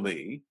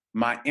eventually,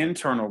 my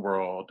internal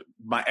world,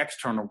 my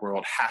external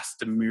world has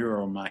to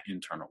mirror my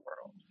internal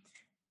world.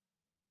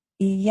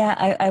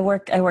 Yeah, I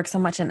work so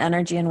much in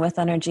energy and with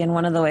energy. And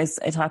one of the ways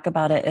I talk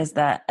about it is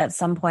that at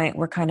some point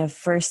we're kind of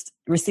first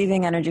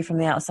receiving energy from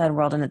the outside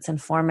world and it's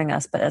informing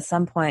us. But at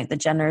some point the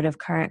generative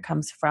current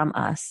comes from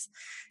us.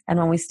 And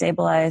when we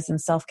stabilize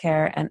and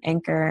self-care and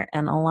anchor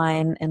and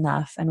align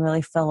enough and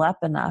really fill up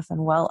enough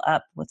and well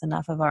up with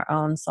enough of our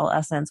own soul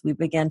essence, we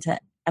begin to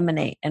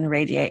emanate and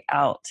radiate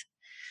out.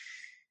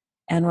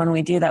 And when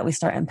we do that, we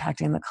start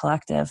impacting the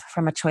collective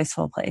from a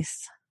choiceful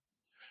place.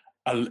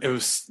 It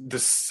was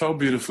just so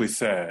beautifully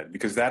said,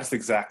 because that's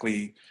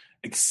exactly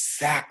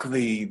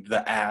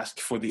the ask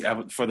for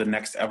the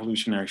next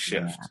evolutionary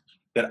shift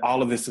that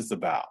all of this is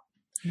about.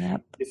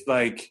 Yep. It's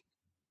like,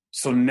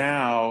 so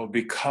now,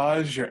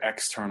 because you're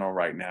external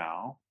right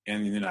now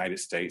in the United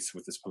States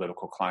with this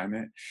political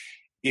climate,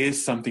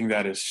 is something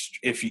that is,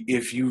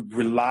 if you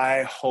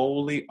rely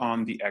wholly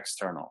on the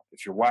external,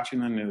 if you're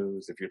watching the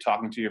news, if you're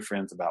talking to your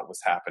friends about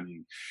what's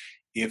happening,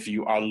 if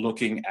you are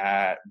looking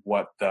at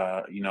what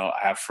I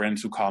have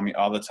friends who call me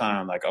all the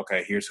time, like,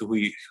 okay, here's who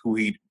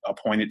he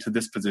appointed to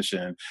this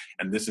position,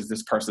 and this is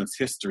this person's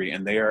history,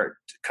 and they are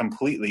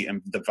completely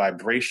in the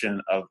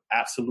vibration of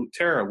absolute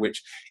terror,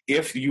 which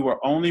if you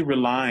are only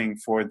relying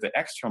for the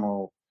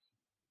external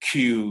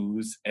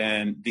cues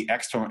and the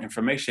external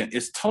information,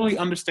 is totally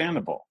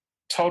understandable.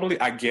 Totally,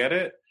 I get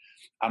it.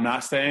 I'm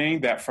not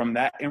saying that from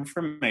that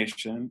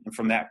information and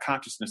from that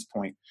consciousness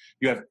point,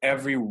 you have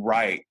every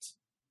right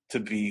to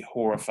be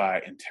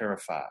horrified and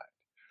terrified.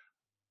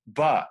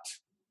 But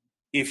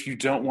if you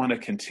don't want to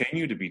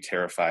continue to be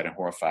terrified and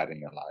horrified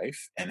in your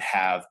life and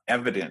have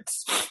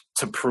evidence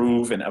to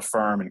prove and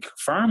affirm and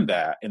confirm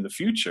that in the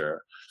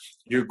future,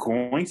 you're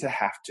going to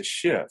have to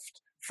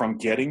shift from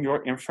getting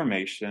your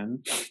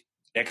information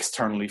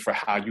externally for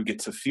how you get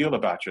to feel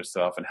about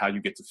yourself and how you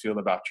get to feel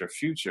about your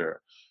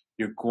future.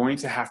 You're going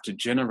to have to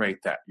generate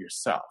that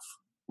yourself.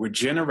 We're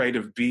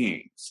generative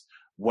beings.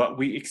 What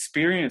we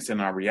experience in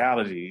our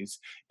realities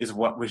is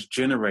what was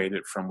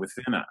generated from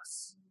within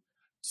us.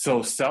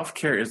 So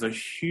self-care is a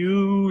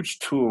huge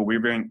tool.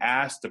 We're being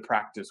asked to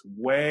practice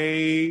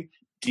way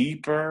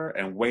deeper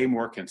and way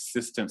more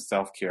consistent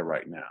self-care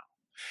right now.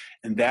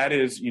 And that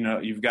is,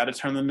 you've got to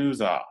turn the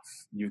news off.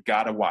 You've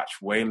got to watch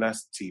way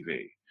less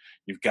TV.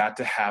 You've got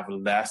to have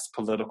less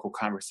political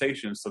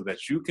conversations so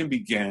that you can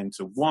begin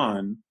to,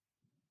 one,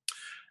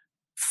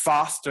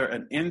 foster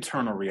an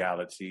internal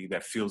reality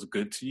that feels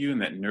good to you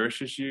and that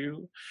nourishes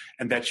you,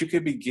 and that you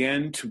can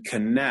begin to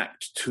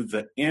connect to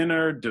the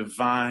inner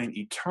divine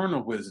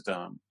eternal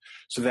wisdom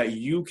so that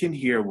you can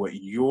hear what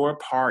your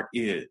part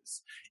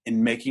is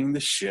in making the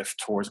shift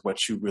towards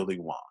what you really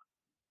want.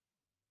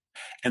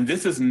 And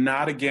this is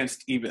not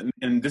against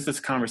and this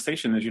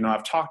conversation, as you know,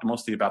 I've talked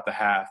mostly about the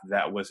half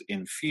that was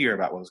in fear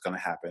about what was going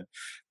to happen.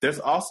 There's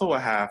also a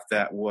half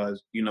that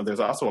was, there's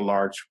also a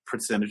large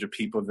percentage of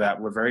people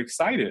that were very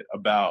excited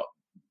about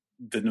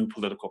the new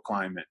political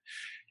climate.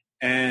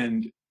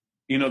 And,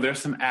 there's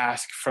some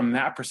ask from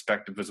that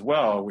perspective as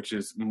well, which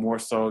is more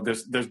so,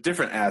 there's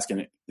different ask in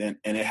it, and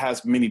it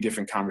has many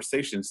different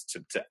conversations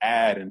to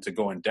add and to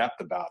go in depth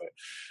about it.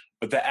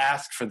 But the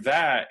ask for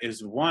that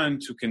is, one,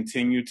 to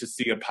continue to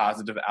see a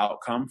positive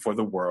outcome for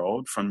the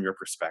world from your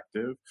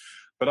perspective.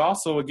 But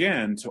also,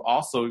 again,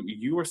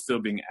 you are still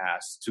being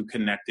asked to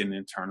connect in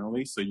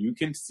internally so you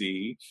can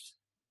see,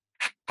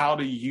 how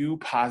do you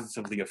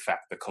positively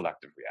affect the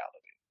collective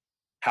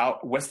reality?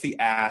 What's the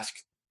ask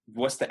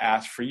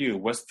for you?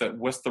 What's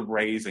the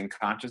raise in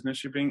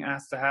consciousness you're being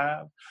asked to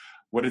have?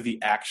 What are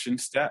the action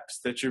steps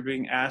that you're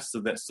being asked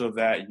so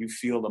that you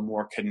feel a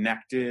more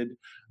connected,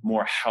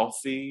 more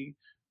healthy,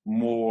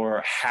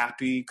 more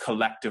happy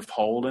collective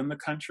whole in the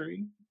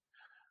country?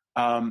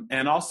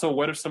 And also,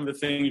 what are some of the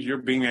things you're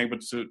being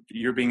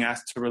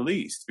asked to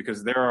release?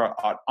 Because there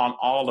are, on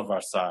all of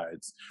our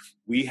sides,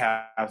 we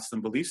have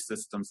some belief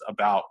systems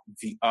about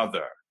the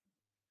other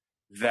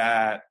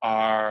that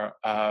are,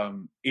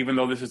 even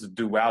though this is a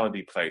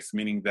duality place,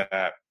 meaning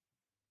that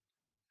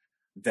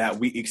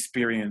we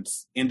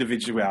experience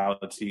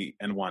individuality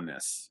and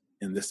oneness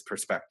in this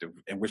perspective,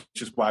 and which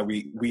is why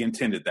we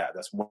intended that.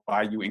 That's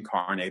why you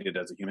incarnated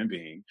as a human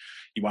being.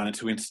 You wanted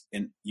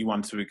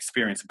to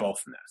experience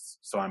bothness.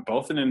 So I'm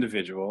both an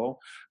individual,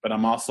 but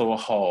I'm also a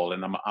whole,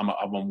 and I'm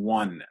a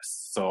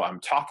oneness. So I'm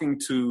talking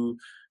to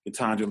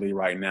Gitanjali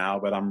right now,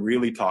 but I'm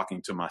really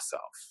talking to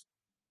myself,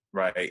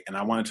 right? And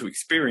I wanted to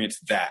experience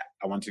that.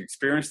 I want to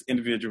experience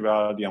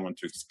individuality. I want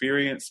to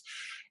experience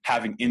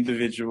having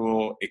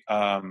individual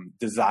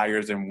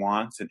desires and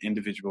wants and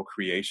individual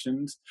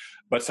creations,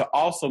 but to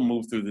also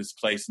move through this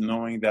place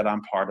knowing that I'm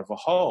part of a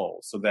whole,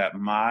 so that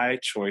my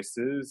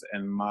choices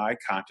and my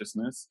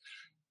consciousness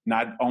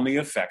not only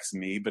affects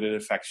me, but it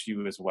affects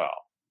you as well.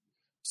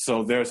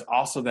 So there's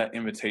also that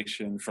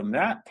invitation from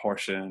that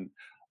portion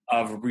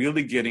of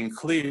really getting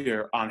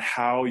clear on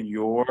how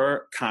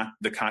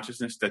the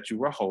consciousness that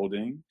you are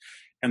holding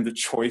and the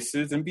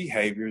choices and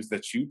behaviors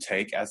that you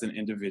take as an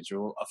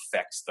individual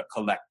affects the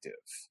collective.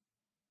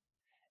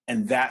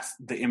 And that's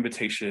the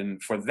invitation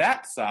for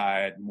that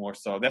side more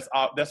so.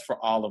 That's for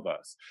all of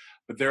us.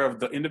 But there are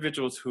the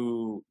individuals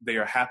who they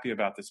are happy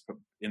about this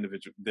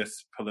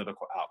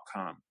political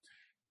outcome.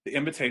 The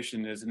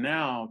invitation is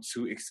now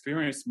to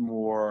experience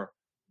more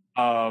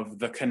of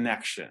the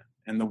connection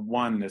and the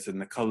oneness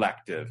and the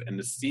collective, and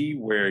to see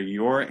where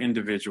your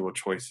individual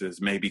choices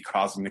may be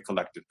causing the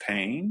collective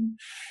pain,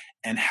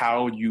 and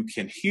how you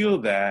can heal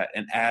that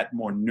and add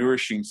more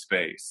nourishing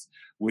space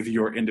with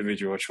your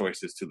individual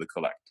choices to the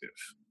collective.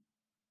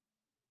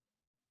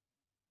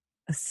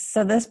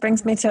 So this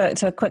brings me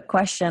to a quick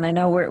question. I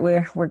know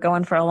we're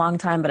going for a long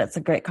time, but it's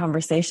a great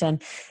conversation.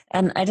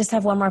 And I just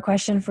have one more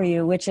question for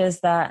you, which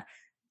is that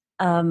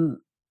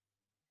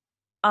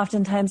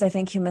oftentimes I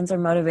think humans are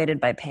motivated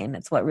by pain.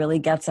 It's what really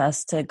gets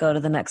us to go to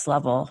the next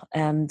level.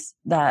 And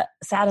that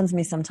saddens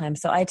me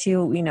sometimes. So I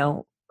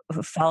too,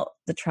 felt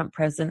the Trump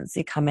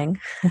presidency coming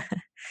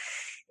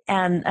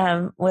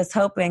and was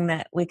hoping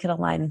that we could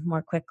align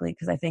more quickly,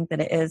 because I think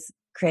that it is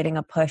creating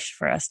a push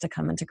for us to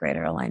come into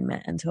greater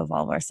alignment and to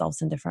evolve ourselves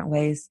in different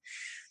ways.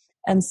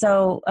 And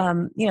so,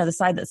 the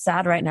side that's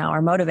sad right now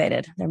are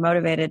motivated. They're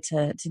motivated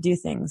to do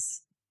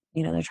things.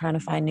 They're trying to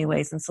find new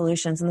ways and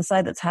solutions. And the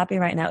side that's happy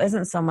right now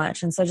isn't so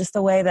much. And so just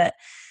the way that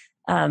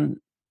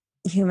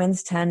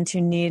humans tend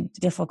to need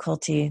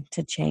difficulty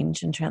to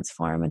change and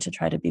transform and to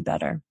try to be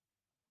better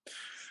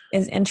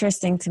is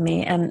interesting to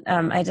me. And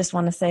I just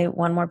want to say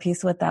one more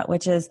piece with that,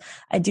 which is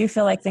I do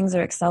feel like things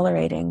are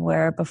accelerating,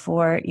 where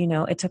before,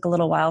 it took a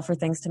little while for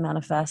things to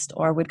manifest,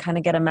 or we'd kind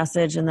of get a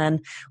message and then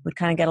we'd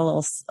kind of get a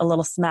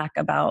little smack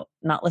about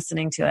not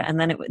listening to it. And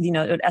then it would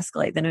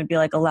escalate. Then it would be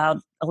like a loud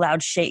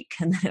shake,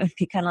 and then it would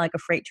be kind of like a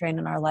freight train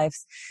in our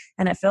lives.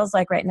 And it feels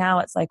like right now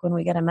it's like when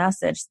we get a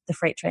message, the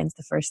freight train's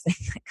the first thing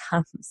that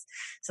comes.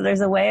 So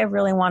there's a way of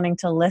really wanting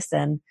to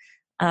listen,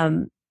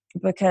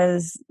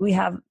 because we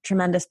have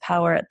tremendous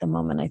power at the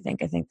moment. I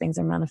think things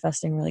are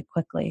manifesting really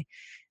quickly.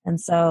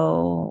 And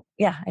so,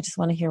 I just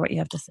want to hear what you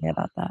have to say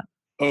about that.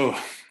 Oh,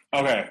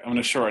 okay. I'm going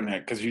to shorten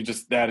it, because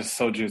that is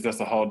so juicy. That's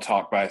a whole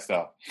talk by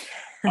itself.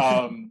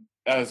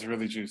 That is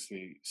really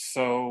juicy.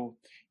 So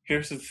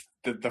here's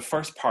the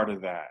first part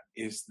of that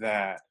is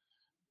that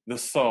the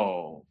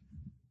soul,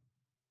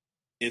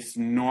 its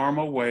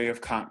normal way of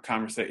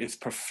conversation, its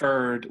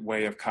preferred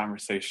way of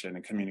conversation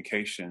and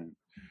communication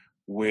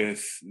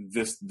with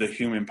the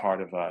human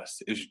part of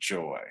us is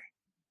joy.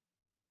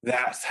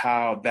 That's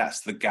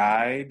the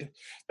guide.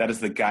 That is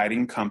the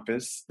guiding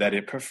compass that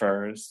it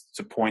prefers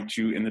to point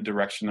you in the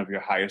direction of your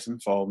highest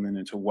unfoldment,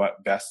 into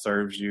what best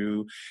serves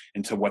you,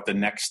 into what the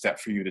next step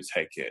for you to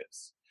take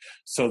is.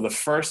 So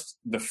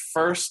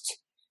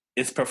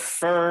its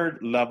preferred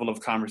level of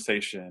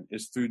conversation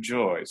is through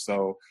joy.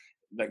 So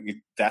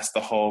that's the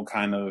whole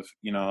kind of,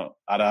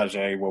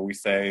 adage where we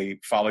say,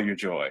 follow your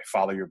joy,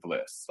 follow your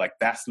bliss. Like,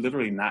 that's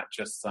literally not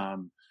just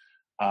some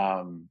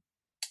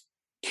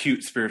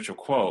cute spiritual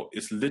quote.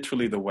 It's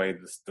literally the way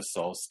the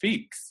soul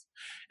speaks.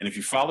 And if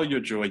you follow your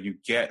joy, you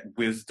get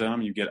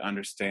wisdom, you get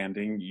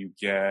understanding, you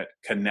get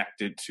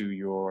connected to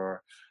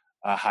your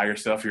higher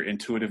self. Your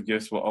intuitive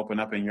gifts will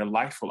open up and your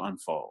life will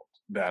unfold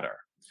better.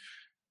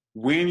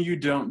 When you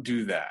don't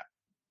do that,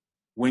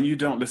 when you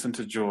don't listen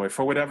to joy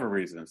for whatever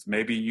reasons,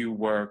 maybe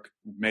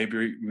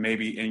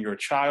maybe in your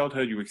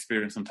childhood you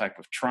experienced some type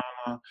of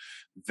trauma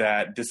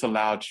that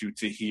disallowed you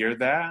to hear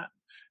that.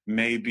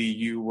 Maybe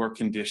you were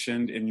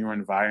conditioned in your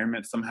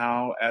environment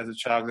somehow as a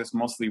child. That's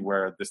mostly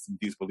where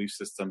these belief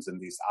systems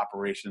and these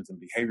operations and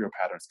behavioral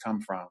patterns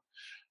come from.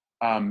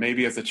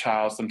 Maybe as a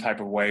child, some type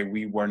of way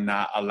we were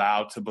not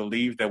allowed to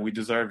believe that we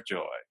deserved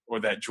joy, or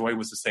that joy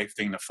was a safe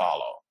thing to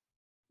follow.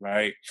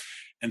 Right.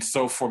 And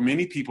so for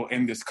many people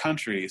in this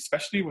country,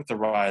 especially with the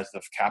rise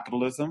of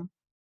capitalism,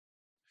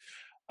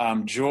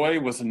 joy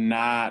was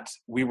not,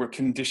 we were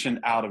conditioned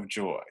out of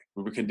joy.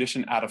 We were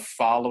conditioned out of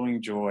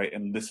following joy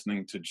and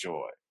listening to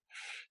joy.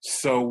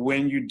 So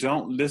when you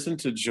don't listen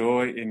to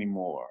joy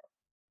anymore,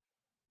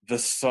 the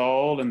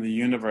soul and the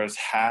universe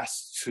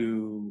has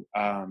to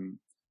kind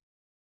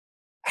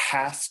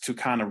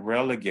of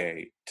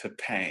relegate to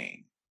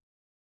pain.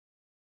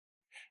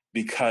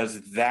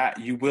 Because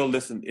that you will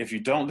listen. If you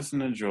don't listen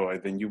to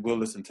joy, then you will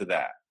listen to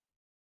that.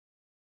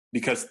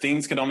 Because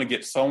things can only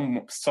get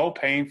so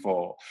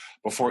painful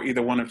before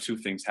either one of two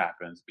things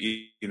happens.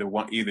 Either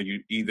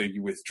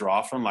you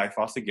withdraw from life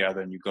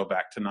altogether and you go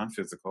back to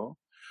non-physical,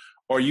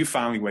 or you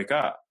finally wake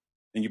up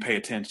and you pay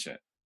attention.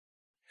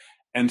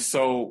 And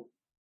so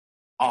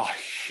a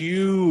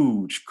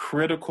huge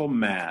critical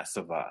mass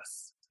of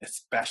us,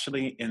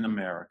 especially in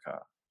America,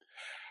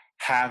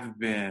 have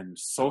been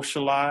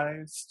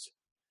socialized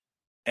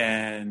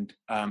and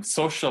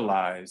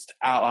socialized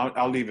out.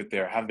 I'll leave it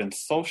there. Have been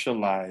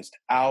socialized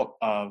out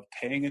of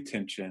paying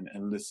attention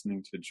and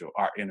listening to joy,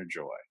 our inner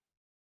joy.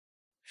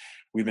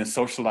 We've been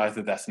socialized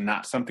that that's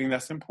not something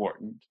that's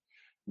important,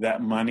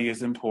 that money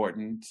is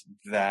important,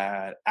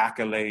 that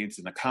accolades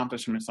and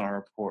accomplishments are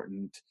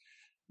important,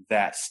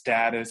 that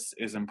status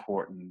is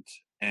important,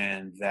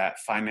 and that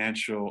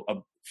financial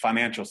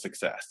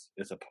success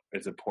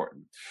is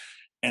important.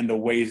 And the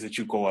ways that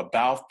you go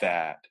about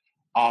that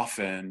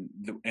often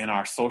in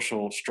our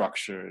social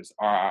structures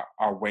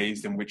are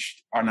ways in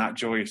which are not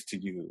joyous to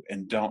you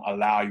and don't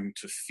allow you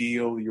to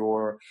feel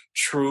your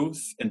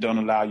truth and don't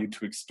allow you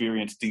to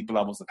experience deep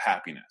levels of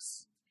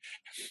happiness.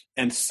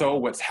 And so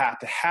what's had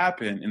to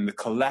happen in the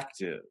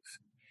collective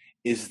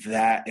is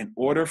that in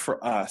order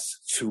for us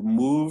to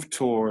move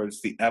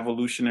towards the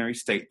evolutionary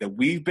state that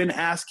we've been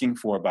asking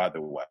for, by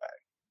the way,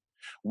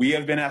 we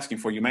have been asking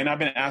for. You may not have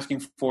been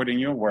asking for it in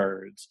your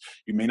words.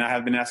 You may not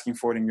have been asking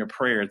for it in your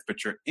prayers,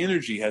 but your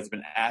energy has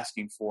been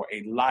asking for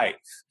a life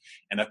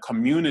and a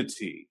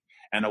community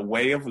and a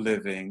way of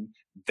living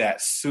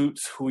that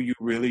suits who you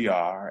really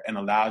are and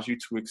allows you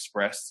to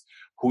express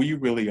who you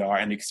really are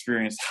and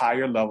experience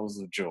higher levels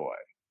of joy.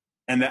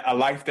 And that a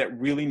life that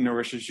really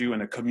nourishes you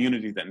and a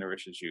community that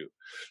nourishes you.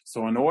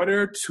 So in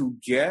order to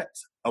get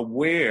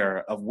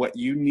aware of what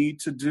you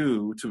need to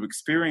do to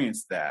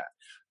experience that,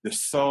 the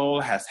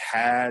soul has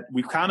had,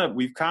 we've kind of,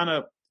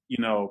 you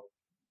know,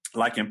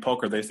 like in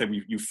poker, they say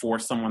you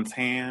force someone's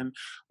hand.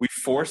 We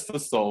force the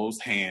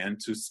soul's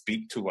hand to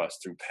speak to us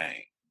through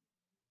pain.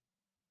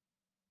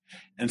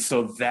 And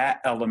so that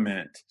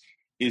element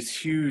is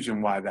huge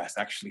in why that's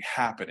actually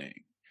happening.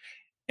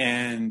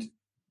 And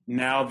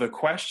now the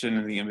question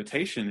and the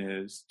invitation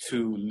is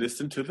to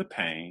listen to the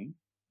pain,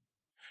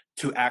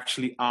 to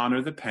actually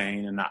honor the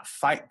pain and not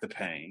fight the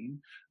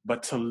pain,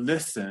 but to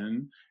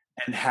listen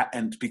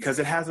and because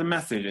it has a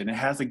message and it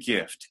has a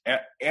gift.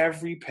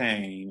 Every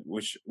pain,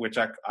 which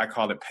I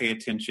call it pay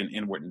attention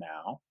inward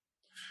now,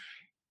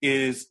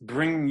 is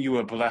bringing you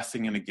a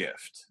blessing and a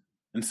gift.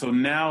 And so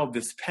now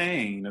this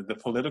pain of the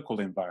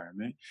political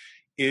environment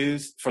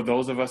is, for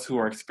those of us who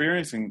are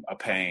experiencing a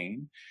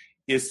pain,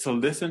 is to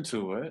listen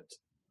to it,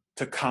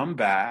 to come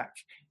back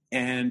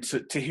and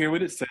to hear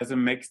what it says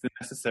and make the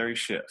necessary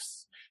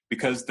shifts.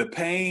 Because the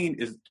pain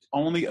is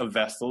only a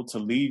vessel to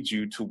lead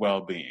you to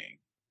well-being.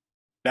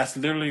 That's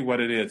literally what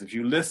it is. If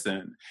you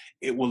listen,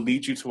 it will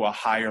lead you to a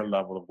higher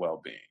level of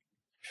well-being.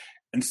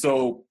 And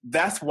so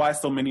that's why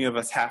so many of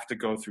us have to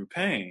go through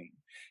pain,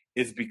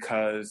 is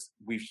because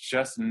we've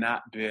just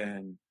not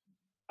been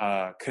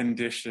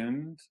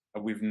conditioned.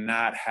 We've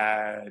not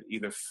had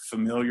either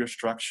familiar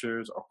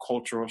structures or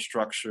cultural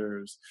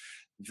structures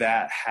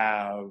that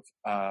have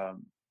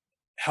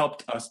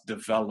helped us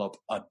develop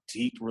a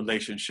deep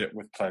relationship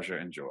with pleasure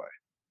and joy.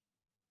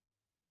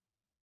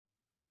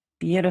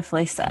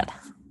 Beautifully said.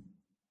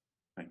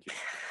 Thank you.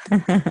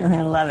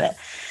 I love it.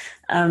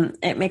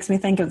 It makes me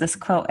think of this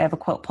quote. I have a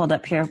quote pulled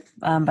up here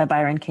by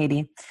Byron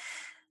Katie.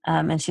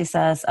 And she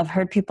says, I've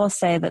heard people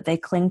say that they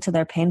cling to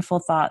their painful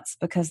thoughts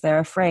because they're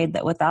afraid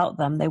that without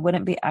them, they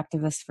wouldn't be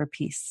activists for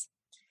peace.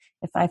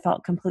 If I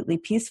felt completely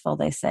peaceful,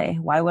 they say,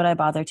 why would I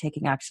bother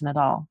taking action at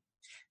all?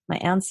 My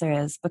answer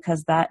is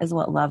because that is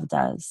what love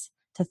does.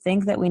 To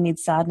think that we need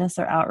sadness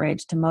or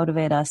outrage to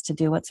motivate us to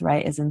do what's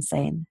right is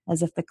insane,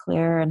 as if the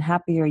clearer and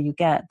happier you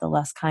get, the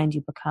less kind you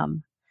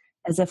become.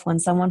 As if when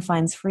someone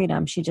finds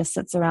freedom, she just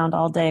sits around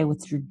all day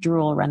with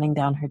drool running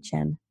down her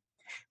chin.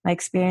 My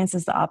experience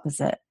is the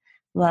opposite.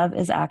 Love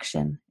is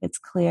action. It's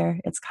clear,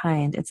 it's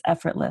kind, it's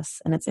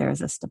effortless, and it's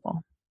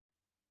irresistible.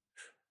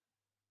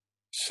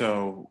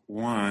 So,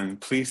 one,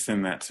 please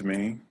send that to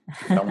me.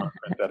 I want to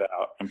print that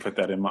out and put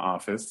that in my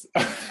office.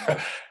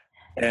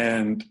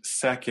 And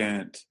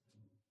second,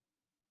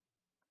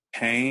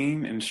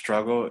 pain and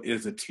struggle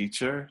is a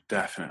teacher,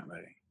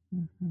 definitely.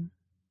 Mm-hmm.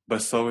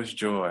 But so is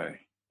joy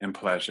and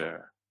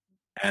pleasure.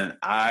 And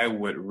I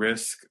would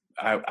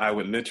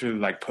literally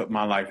like put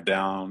my life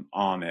down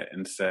on it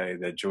and say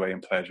that joy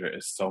and pleasure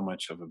is so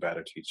much of a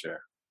better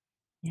teacher.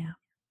 Yeah.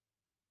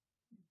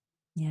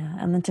 Yeah.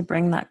 And then to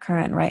bring that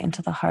current right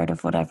into the heart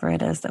of whatever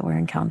it is that we're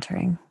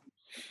encountering.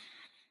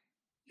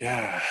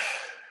 Yeah.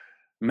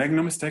 Make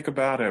no mistake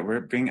about it. We're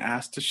being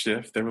asked to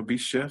shift. There will be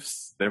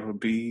shifts. There will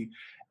be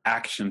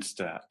action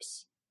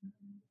steps.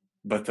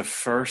 But the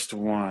first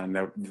one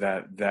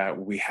that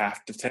we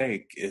have to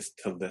take is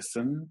to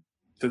listen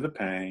to the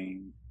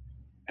pain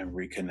and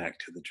reconnect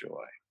to the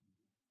joy.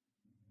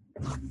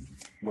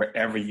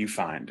 Wherever you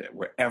find it,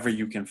 wherever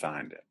you can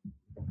find it.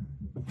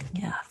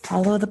 Yeah,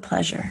 follow the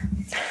pleasure.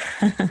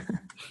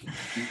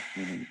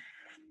 Mm-hmm.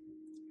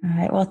 All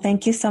right. Well,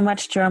 thank you so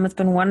much, Jerome. It's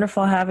been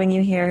wonderful having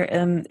you here.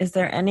 Is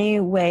there any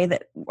way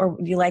or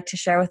would you like to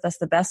share with us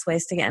the best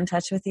ways to get in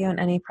touch with you and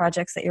any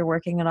projects that you're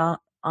working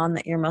on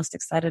that you're most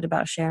excited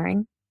about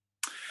sharing?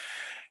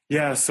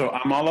 Yeah, so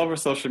I'm all over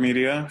social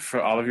media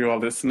for all of you all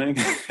listening.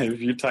 If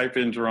you type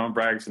in Jerome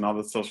Braggs and all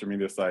the social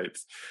media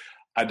sites,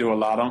 I do a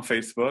lot on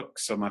Facebook.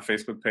 So my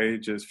Facebook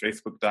page is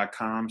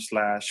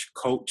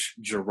facebook.com/Coach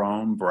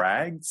Jerome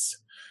Braggs.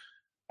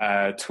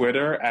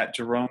 Twitter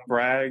 @Jerome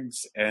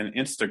Braggs, and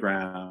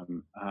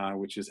Instagram,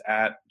 which is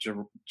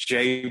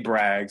J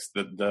Braggs,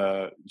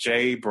 the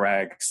J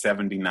Bragg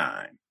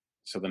 79.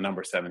 So the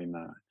number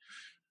 79.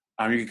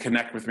 You can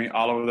connect with me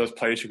all over those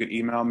places. You can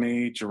email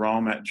me,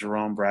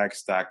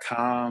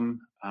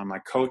 jerome@jeromebraggs.com. I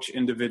coach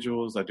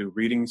individuals. I do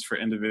readings for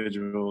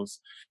individuals.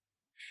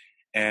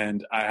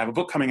 And I have a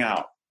book coming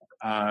out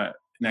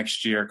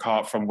next year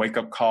called From Wake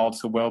Up Call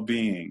to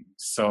Wellbeing.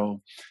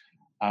 So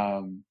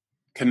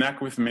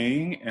connect with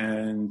me.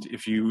 And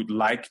if you'd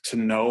like to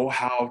know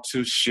how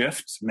to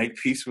shift, make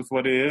peace with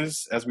what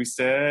is, as we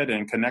said,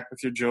 and connect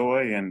with your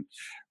joy and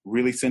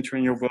really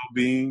centering your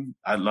well-being,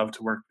 I'd love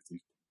to work with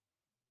you.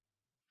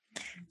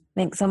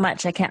 Thanks so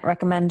much. I can't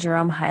recommend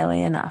Jerome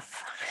highly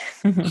enough.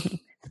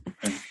 Thank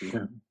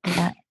you.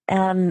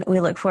 And we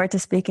look forward to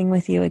speaking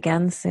with you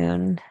again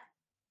soon.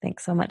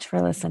 Thanks so much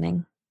for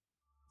listening.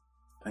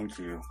 Thank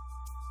you.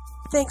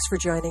 Thanks for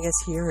joining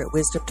us here at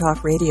Wisdom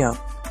Talk Radio.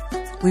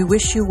 We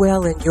wish you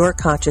well in your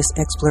conscious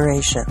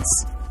explorations.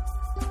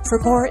 For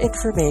more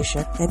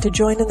information and to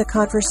join in the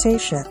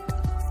conversation,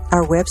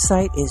 our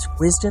website is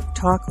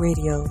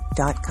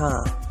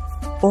wisdomtalkradio.com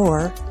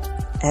or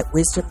at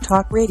Wisdom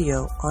Talk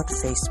Radio on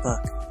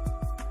Facebook.